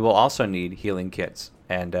will also need healing kits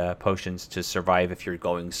and potions to survive if you're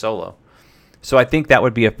going solo. So I think that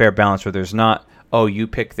would be a fair balance, where there's not, oh, you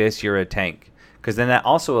pick this, you're a tank, because then that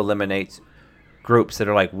also eliminates groups that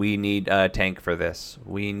are like, we need a tank for this,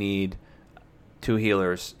 we need 2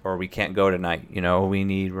 healers, or we can't go tonight,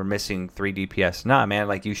 we're missing 3 DPS. Nah, man,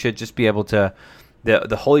 like you should just be able to,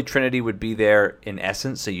 the Holy Trinity would be there in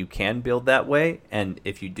essence, so you can build that way. And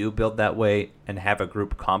if you do build that way and have a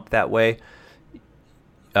group comp that way,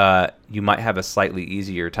 you might have a slightly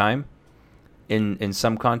easier time in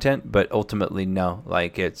some content, but ultimately no,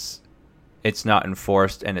 like it's not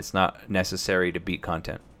enforced and it's not necessary to beat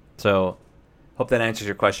content. So hope that answers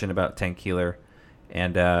your question about tank, healer,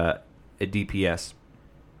 and a DPS.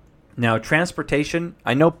 Now, transportation,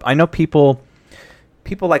 I know people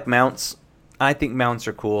like mounts. I think mounts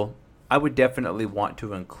are cool. I would definitely want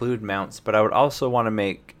to include mounts, but I would also want to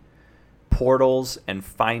make portals and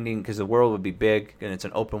finding, because the world would be big and it's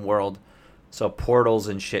an open world, So portals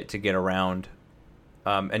and shit to get around.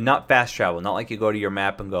 And not fast travel. Not like you go to your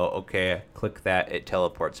map and go, okay, click that, it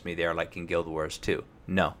teleports me there like in Guild Wars 2.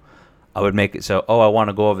 No. I would make it so, I want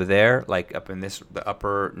to go over there, like up in the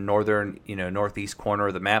upper northern, northeast corner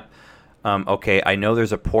of the map. Okay, I know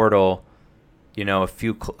there's a portal,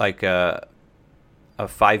 like a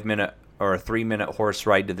 5-minute or a 3-minute horse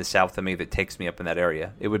ride to the south of me that takes me up in that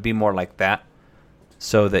area. It would be more like that,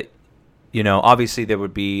 so that, obviously there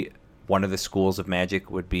would be one of the schools of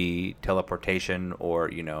magic would be teleportation, or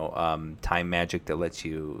time magic that lets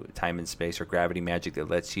you time and space, or gravity magic that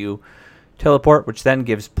lets you teleport, which then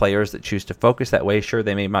gives players that choose to focus that way. Sure,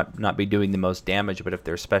 they may not be doing the most damage, but if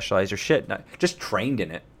they're specialized or not just trained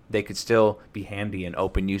in it, they could still be handy and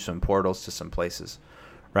open you some portals to some places,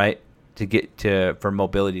 right? For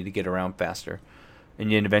mobility, to get around faster.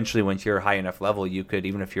 And then eventually, once you're a high enough level, you could,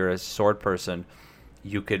 even if you're a sword person,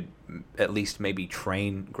 you could at least maybe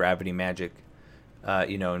train gravity magic,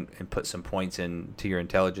 and put some points into your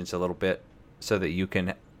intelligence a little bit, so that you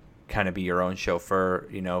can kind of be your own chauffeur,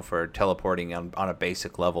 for teleporting on a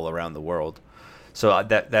basic level around the world. So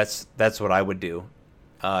that's what I would do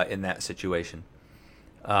in that situation.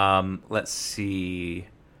 Let's see.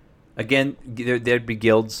 Again, there'd be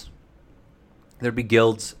guilds. There'd be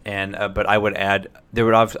guilds, and but I would add, there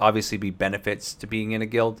would obviously be benefits to being in a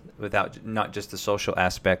guild, without not just the social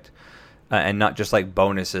aspect, and not just like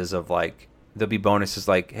bonuses of like, there'll be bonuses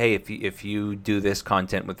like, hey, if you do this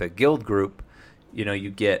content with a guild group, you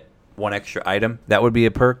get one extra item. That would be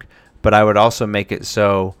a perk. But I would also make it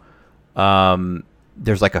so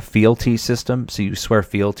there's like a fealty system, so you swear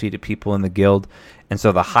fealty to people in the guild, and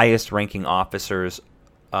so the highest ranking officers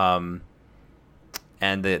and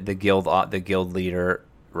the guild leader,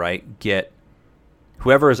 right, get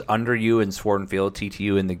whoever is under you and sworn fealty to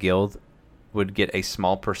you in the guild would get a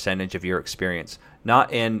small percentage of your experience.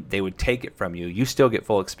 They would take it from you. You still get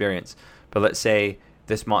full experience. But let's say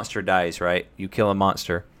this monster dies, right? You kill a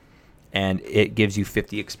monster, and it gives you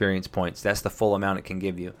 50 experience points. That's the full amount it can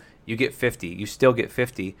give you. You get 50. You still get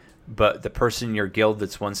 50, but the person in your guild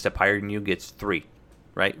that's one step higher than you gets 3,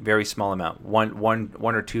 right? Very small amount. One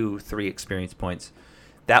or two, 3 experience points.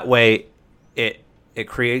 That way, it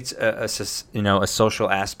creates a social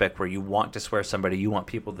aspect where you want to swear somebody, you want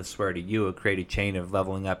people to swear to you. It create a chain of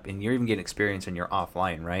leveling up, and you're even getting experience when you're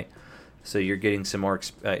offline, right? So you're getting some more,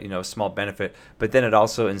 small benefit. But then it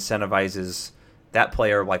also incentivizes that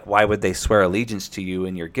player. Like, why would they swear allegiance to you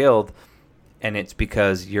in your guild? And it's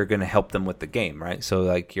because you're going to help them with the game, right?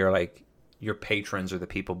 So your patrons or the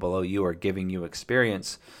people below you are giving you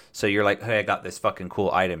experience. So you're like, hey, I got this fucking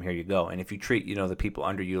cool item. Here you go. And if you treat, the people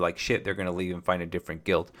under you like shit, they're going to leave and find a different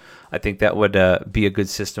guild. I think that would be a good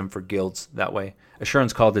system for guilds that way.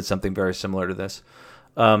 Assurance Call did something very similar to this.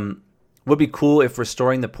 Would be cool if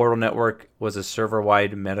restoring the portal network was a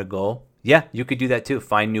server-wide meta goal. Yeah, you could do that too.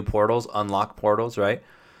 Find new portals, unlock portals, right?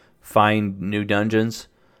 Find new dungeons,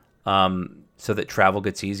 so that travel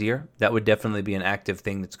gets easier. That would definitely be an active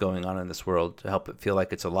thing that's going on in this world to help it feel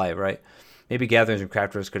like it's alive, right? Maybe gatherers and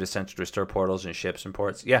crafters could essentially restore portals and ships and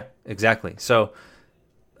ports. Yeah, exactly. So,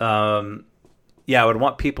 I would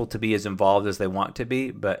want people to be as involved as they want to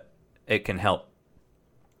be, but it can help.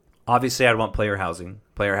 Obviously, I'd want player housing.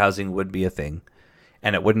 Player housing would be a thing,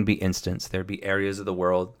 and it wouldn't be instance. There'd be areas of the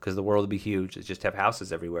world, because the world would be huge. It's just have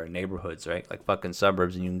houses everywhere, neighborhoods, right? Like fucking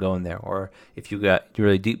suburbs, and you can go in there. Or if you got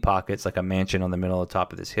really deep pockets, like a mansion on the middle of the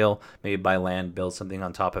top of this hill, maybe buy land, build something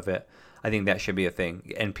on top of it. I think that should be a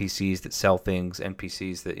thing. NPCs that sell things,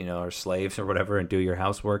 NPCs that, are slaves or whatever and do your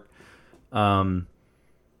housework. I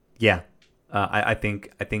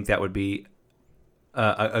think that would be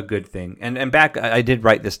a good thing. And back, I did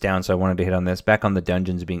write this down, so I wanted to hit on this. Back on the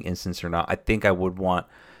dungeons being instanced or not, I think I would want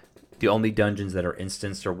the only dungeons that are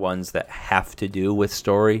instanced are ones that have to do with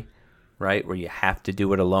story, right? Where you have to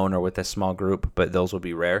do it alone or with a small group, but those will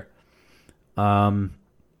be rare.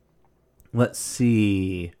 Let's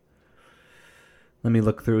see. Let me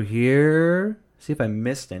look through here, see if I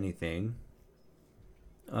missed anything.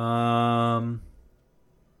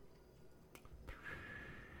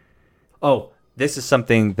 This is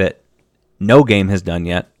something that no game has done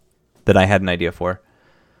yet that I had an idea for.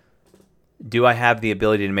 Do I have the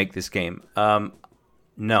ability to make this game?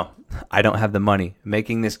 No, I don't have the money.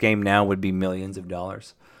 Making this game now would be millions of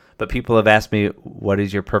dollars. But people have asked me, what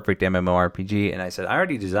is your perfect MMORPG? And I said, I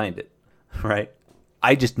already designed it, right?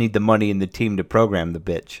 I just need the money and the team to program the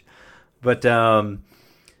bitch. But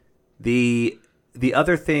the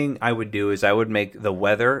other thing I would do is I would make the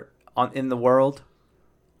weather in the world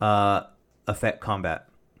affect combat.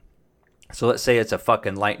 So let's say it's a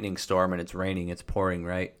fucking lightning storm and it's raining, it's pouring,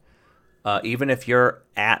 right? Even if you're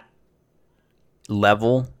at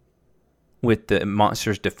level with the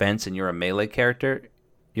monster's defense and you're a melee character,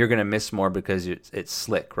 you're going to miss more because it's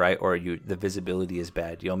slick, right? Or the visibility is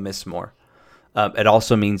bad. You'll miss more. It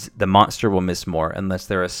also means the monster will miss more unless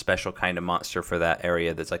they're a special kind of monster for that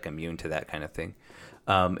area that's like immune to that kind of thing.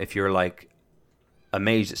 If you're like a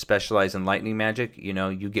mage that specializes in lightning magic,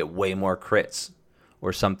 you get way more crits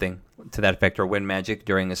or something to that effect, or wind magic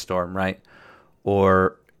during a storm, right?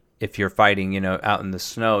 Or if you're fighting, out in the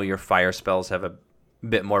snow, your fire spells have a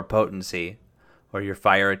bit more potency, or your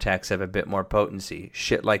fire attacks have a bit more potency.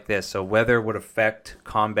 Shit like this. So weather would affect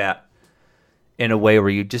combat in a way where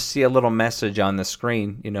you just see a little message on the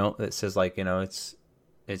screen, that says like, it's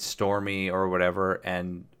stormy or whatever,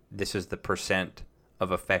 and this is the percent of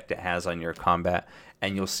effect it has on your combat,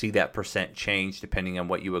 and you'll see that percent change depending on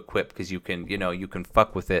what you equip, because you can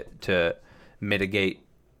fuck with it to mitigate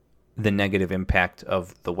the negative impact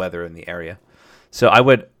of the weather in the area. So I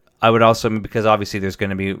would also, because obviously there's going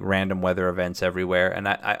to be random weather events everywhere, and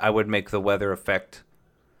I would make the weather affect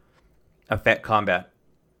combat.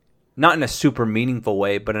 Not in a super meaningful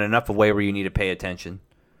way, but in enough a way where you need to pay attention.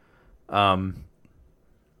 Yeah.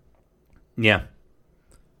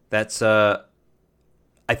 That's, I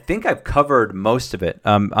think I've covered most of it.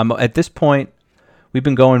 I'm at this point, we've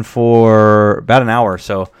been going for about an hour,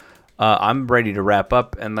 so I'm ready to wrap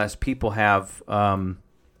up unless people have some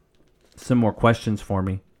more questions for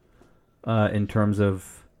me in terms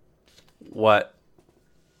of what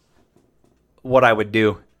I would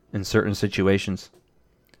do in certain situations.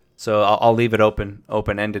 So I'll leave it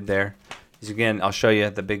open-ended there. Because again, I'll show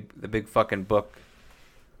you the big fucking book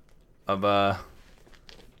of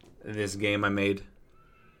this game I made.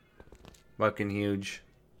 Fucking huge.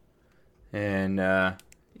 And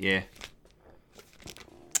yeah.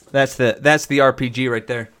 That's the RPG right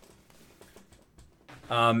there.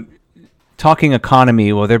 Talking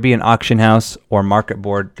economy, will there be an auction house or market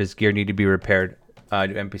board? Does gear need to be repaired? Do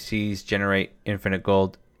NPCs generate infinite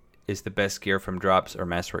gold? Is the best gear from drops or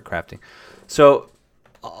masterwork crafting? So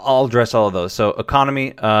I'll address all of those. So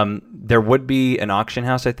economy, there would be an auction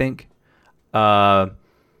house, I think. I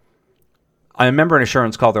remember in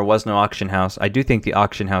Assurance Call there was no auction house. I do think the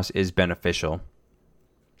auction house is beneficial.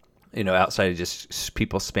 Outside of just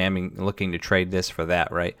people spamming, looking to trade this for that,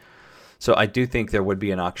 right? So I do think there would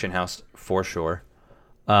be an auction house for sure.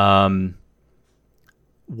 Would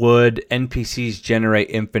NPCs generate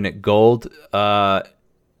infinite gold?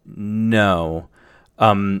 No.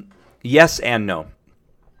 Yes and no.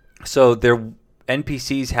 So their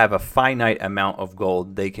NPCs have a finite amount of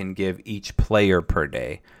gold they can give each player per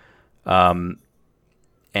day. And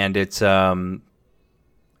it's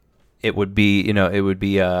it would be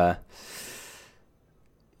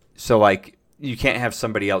so like you can't have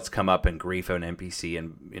somebody else come up and grief an NPC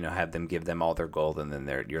and have them give them all their gold and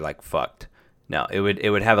then you're like fucked. No, it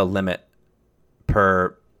would have a limit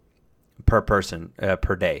per person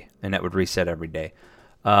per day, and that would reset every day.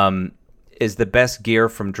 Is the best gear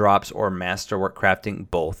from drops or masterwork crafting?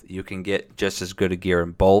 Both. You can get just as good a gear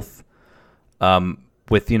in both.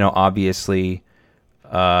 With obviously,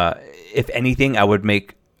 if anything, I would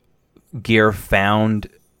make gear found.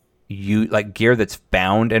 Gear that's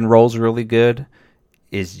found and rolls really good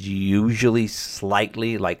is usually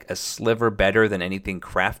slightly like a sliver better than anything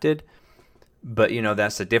crafted. But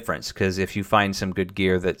that's the difference, because if you find some good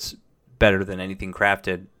gear that's better than anything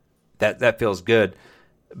crafted, that feels good.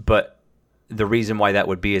 But the reason why that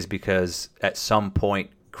would be is because at some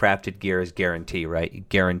point crafted gear is guarantee, right? It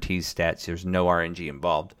guarantees stats. There's no RNG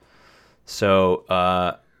involved. So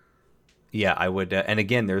yeah, I would and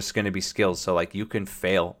again, there's going to be skills. So like you can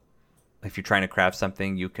fail if you're trying to craft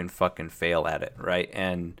something, you can fucking fail at it, right?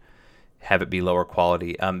 And have it be lower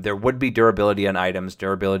quality. There would be durability on items.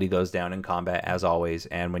 Durability goes down in combat as always,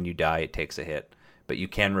 and when you die it takes a hit, but you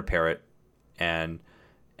can repair it, and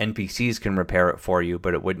NPCs can repair it for you,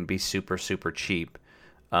 but it wouldn't be super cheap.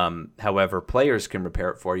 However, players can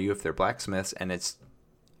repair it for you if they're blacksmiths, and it's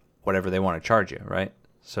whatever they want to charge you, right?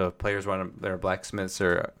 So if players they're blacksmiths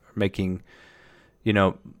or making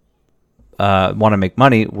want to make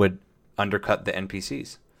money, would undercut the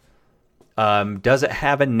NPCs. Does it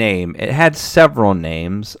have a name? It had several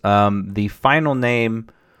names. The final name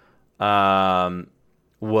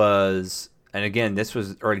was, and again, this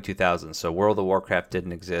was early 2000s, so World of Warcraft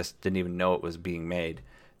didn't exist, didn't even know it was being made.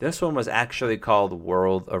 This one was actually called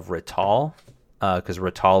World of Rital, because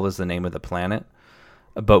Rital is the name of the planet.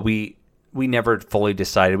 But we never fully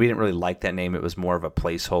decided. We didn't really like that name. It was more of a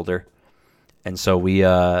placeholder. And so we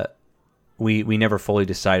never fully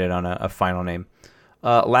decided on a final name.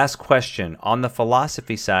 Last question. On the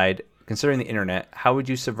philosophy side, considering the internet, how would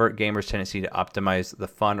you subvert gamers' tendency to optimize the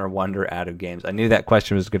fun or wonder out of games? I knew that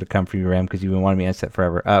question was going to come from you, Ram, because you've been wanting me to answer that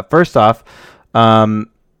forever. First off,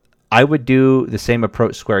 I would do the same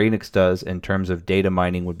approach Square Enix does in terms of data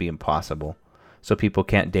mining would be impossible. So people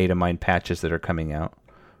can't data mine patches that are coming out,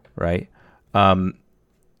 right?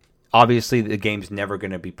 Obviously, the game's never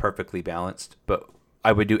going to be perfectly balanced, but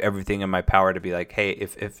I would do everything in my power to be like, hey,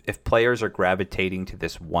 if players are gravitating to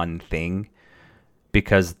this one thing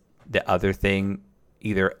because the other thing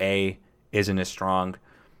either A, isn't as strong,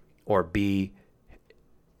 or B,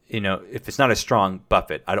 if it's not as strong, buff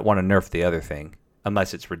it. I don't want to nerf the other thing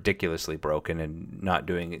unless it's ridiculously broken and not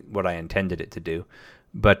doing what I intended it to do.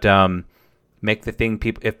 But make the thing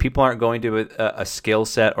if people aren't going to a skill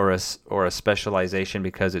set or a specialization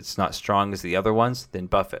because it's not strong as the other ones, then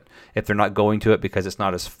buff it. If they're not going to it because it's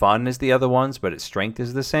not as fun as the other ones, but its strength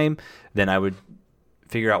is the same, then I would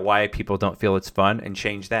figure out why people don't feel it's fun and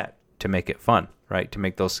change that to make it fun, right? To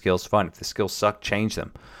make those skills fun. If the skills suck, change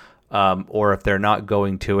them. Or if they're not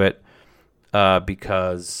going to it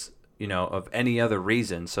because of any other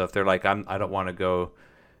reason. So if they're like, I don't want to go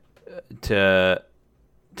to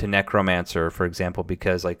Necromancer, for example,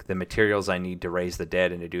 because like the materials I need to raise the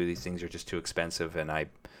dead and to do these things are just too expensive, and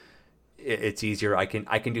it's easier. I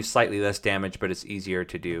can do slightly less damage, but it's easier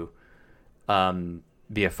to do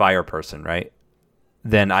be a fire person, right?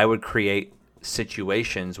 Then I would create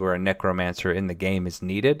situations where a Necromancer in the game is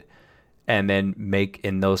needed, and then make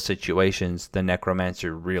in those situations the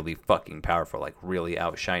Necromancer really fucking powerful, like really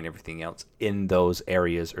outshine everything else in those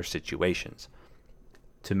areas or situations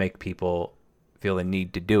to make people feel the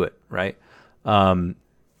need to do it, right? But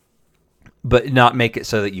not make it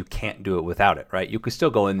so that you can't do it without it, right? You could still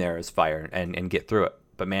go in there as fire and get through it.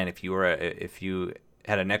 But man, if you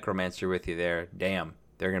had a Necromancer with you there, damn,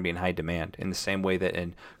 they're going to be in high demand. In the same way that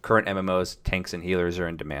in current MMOs, tanks and healers are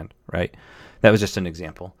in demand, right? That was just an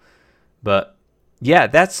example. But yeah,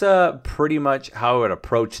 that's pretty much how I would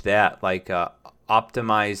approach that. Like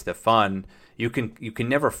optimize the fun. You can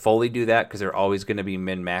never fully do that because there are always going to be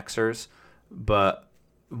min-maxers. But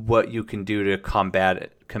what you can do to combat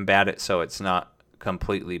it so it's not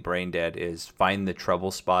completely brain dead is find the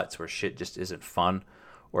trouble spots where shit just isn't fun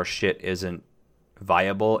or shit isn't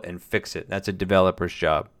viable and fix it. That's a developer's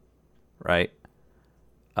job, right?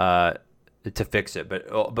 To fix it.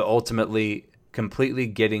 But ultimately, completely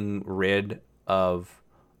getting rid of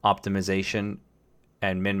optimization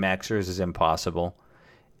and min-maxers is impossible.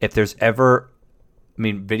 If there's ever...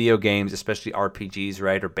 video games, especially RPGs,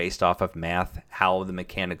 right, are based off of math. How the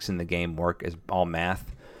mechanics in the game work is all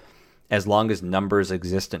math. As long as numbers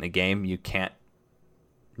exist in a game, you can't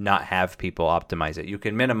not have people optimize it. You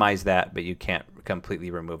can minimize that, but you can't completely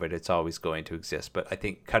remove it. It's always going to exist. But I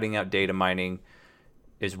think cutting out data mining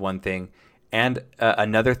is one thing. And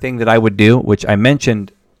another thing that I would do, which I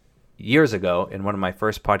mentioned years ago in one of my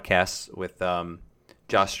first podcasts with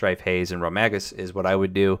Josh Strife Hayes and Romagus, is what I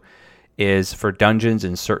would do is for dungeons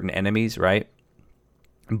and certain enemies, right?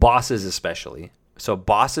 Bosses especially. So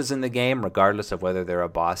bosses in the game, regardless of whether they're a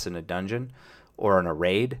boss in a dungeon or in a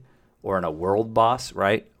raid or in a world boss,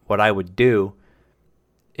 right? What I would do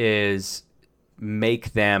is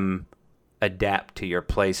make them adapt to your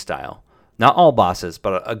play style. Not all bosses,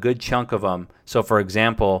 but a good chunk of them. So for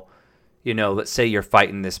example, let's say you're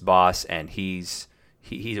fighting this boss and he's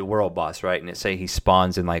a world boss, right? And let's say he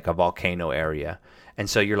spawns in like a volcano area. And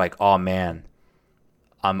so you're like, oh man,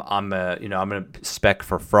 I'm gonna spec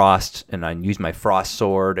for frost, and I use my frost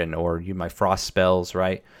sword or use my frost spells,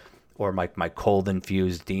 right? Or my cold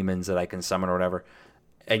infused demons that I can summon or whatever.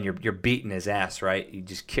 And you're beating his ass, right? You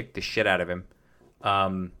just kick the shit out of him.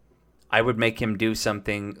 I would make him do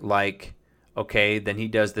something like, okay, then he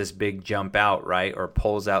does this big jump out, right? Or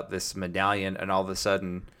pulls out this medallion, and all of a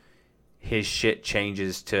sudden his shit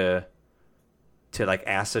changes to like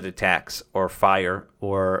acid attacks or fire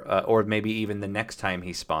or maybe even the next time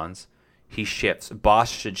he spawns, he shifts.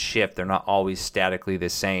 Boss should shift. They're not always statically the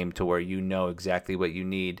same to where you know exactly what you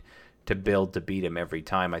need to build to beat him every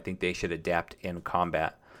time. I think they should adapt in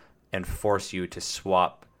combat and force you to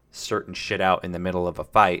swap certain shit out in the middle of a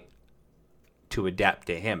fight to adapt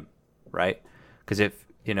to him, right? Because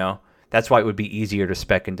that's why it would be easier to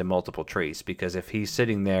spec into multiple trees, because if he's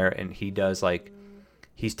sitting there and he does like,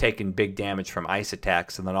 he's taking big damage from ice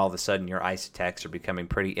attacks, and then all of a sudden your ice attacks are becoming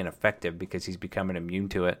pretty ineffective because he's becoming immune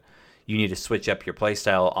to it. You need to switch up your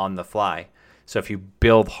playstyle on the fly. So if you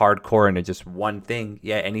build hardcore into just one thing,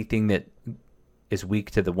 anything that is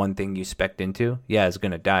weak to the one thing you spec'd into, is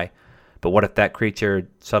going to die. But what if that creature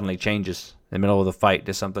suddenly changes in the middle of the fight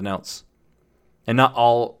to something else? And not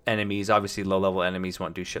all enemies, obviously low-level enemies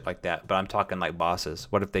won't do shit like that, but I'm talking like bosses.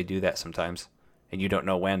 What if they do that sometimes and you don't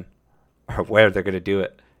know when or where they're going to do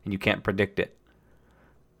it and you can't predict it?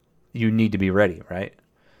 You need to be ready, right?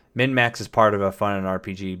 Min-max is part of a fun and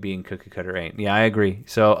RPG, being cookie cutter ain't. Yeah, I agree.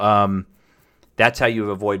 So that's how you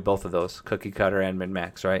avoid both of those, cookie cutter and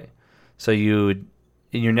min-max, right? So you're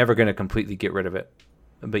never going to completely get rid of it,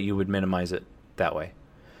 but you would minimize it that way.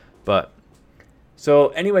 But so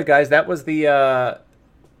anyway, guys, that was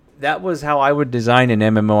how I would design an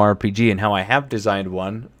MMORPG and how I have designed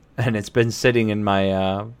one, and it's been sitting in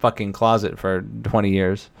my fucking closet for 20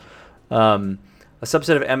 years. A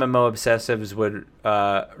subset of MMO obsessives would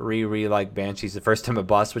like Banshees the first time a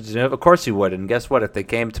boss, which is, of course you would. And guess what? If they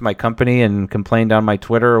came to my company and complained on my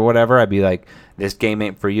Twitter or whatever, I'd be like, this game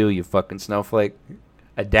ain't for you, you fucking snowflake.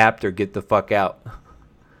 Adapt or get the fuck out.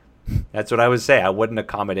 That's what I would say. I wouldn't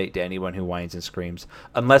accommodate to anyone who whines and screams.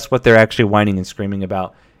 Unless what they're actually whining and screaming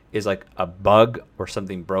about is like a bug or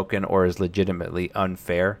something broken or is legitimately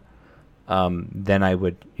unfair. Then I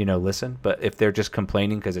would, listen. But if they're just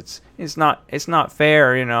complaining because it's not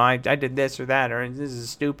fair, I did this or that, or this is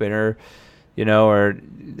stupid, or or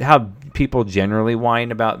how people generally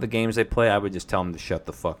whine about the games they play, I would just tell them to shut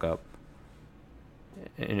the fuck up.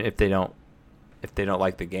 And if they don't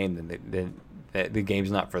like the game, then the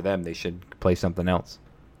game's not for them. They should play something else.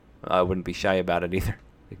 I wouldn't be shy about it either.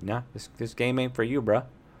 Like, nah, this game ain't for you, bruh.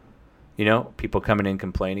 People coming in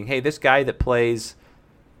complaining, hey, this guy that plays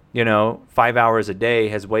 5 hours a day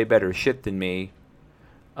has way better shit than me.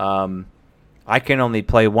 I can only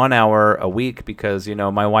play 1 hour a week because,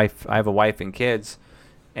 I have a wife and kids,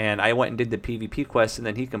 and I went and did the PvP quest, and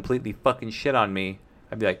then he completely fucking shit on me.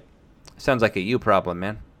 I'd be like, sounds like a you problem,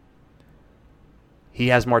 man. He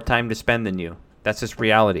has more time to spend than you. That's just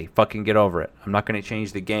reality. Fucking get over it. I'm not going to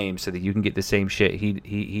change the game so that you can get the same shit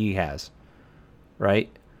he has. Right?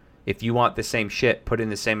 If you want the same shit, put in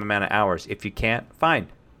the same amount of hours. If you can't, fine.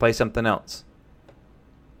 Play something else.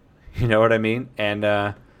 You know what I mean?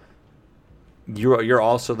 And you're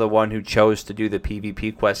also the one who chose to do the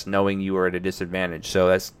PvP quest knowing you were at a disadvantage.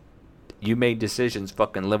 So you made decisions,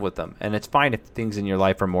 fucking live with them. And it's fine if things in your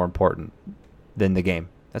life are more important than the game.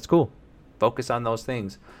 That's cool. Focus on those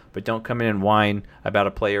things. But don't come in and whine about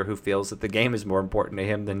a player who feels that the game is more important to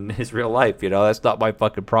him than his real life. That's not my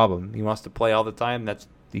fucking problem. He wants to play all the time.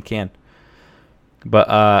 He can.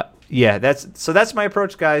 But yeah, that's my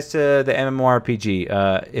approach, guys, to the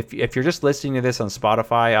MMORPG. If you're just listening to this on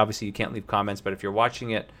Spotify, obviously you can't leave comments. But if you're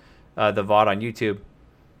watching it, the VOD on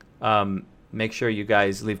YouTube, make sure you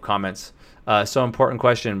guys leave comments. So important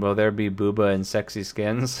question: will there be booba and sexy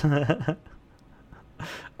skins?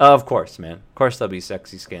 Of course, man. Of course there'll be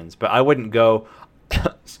sexy skins. But I wouldn't go.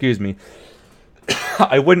 Excuse me.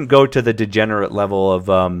 I wouldn't go to the degenerate level of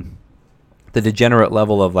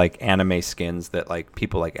like anime skins that like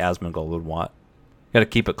people like Asmongold would want. Got to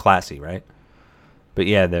keep it classy, right? But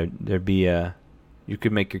yeah, there'd be you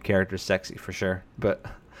could make your character sexy for sure. But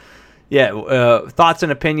yeah, thoughts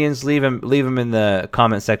and opinions, leave them in the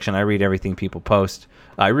comment section. I read everything people post.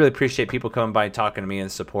 I really appreciate people coming by and talking to me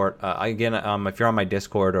and support. Again, if you're on my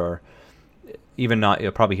Discord or even not,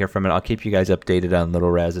 you'll probably hear from it. I'll keep you guys updated on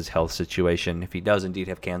Little Raz's health situation, if he does indeed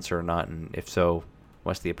have cancer or not, and if so,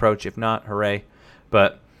 what's the approach? If not, hooray.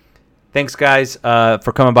 But thanks, guys,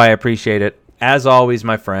 for coming by. I appreciate it. As always,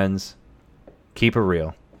 my friends, keep it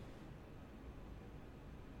real.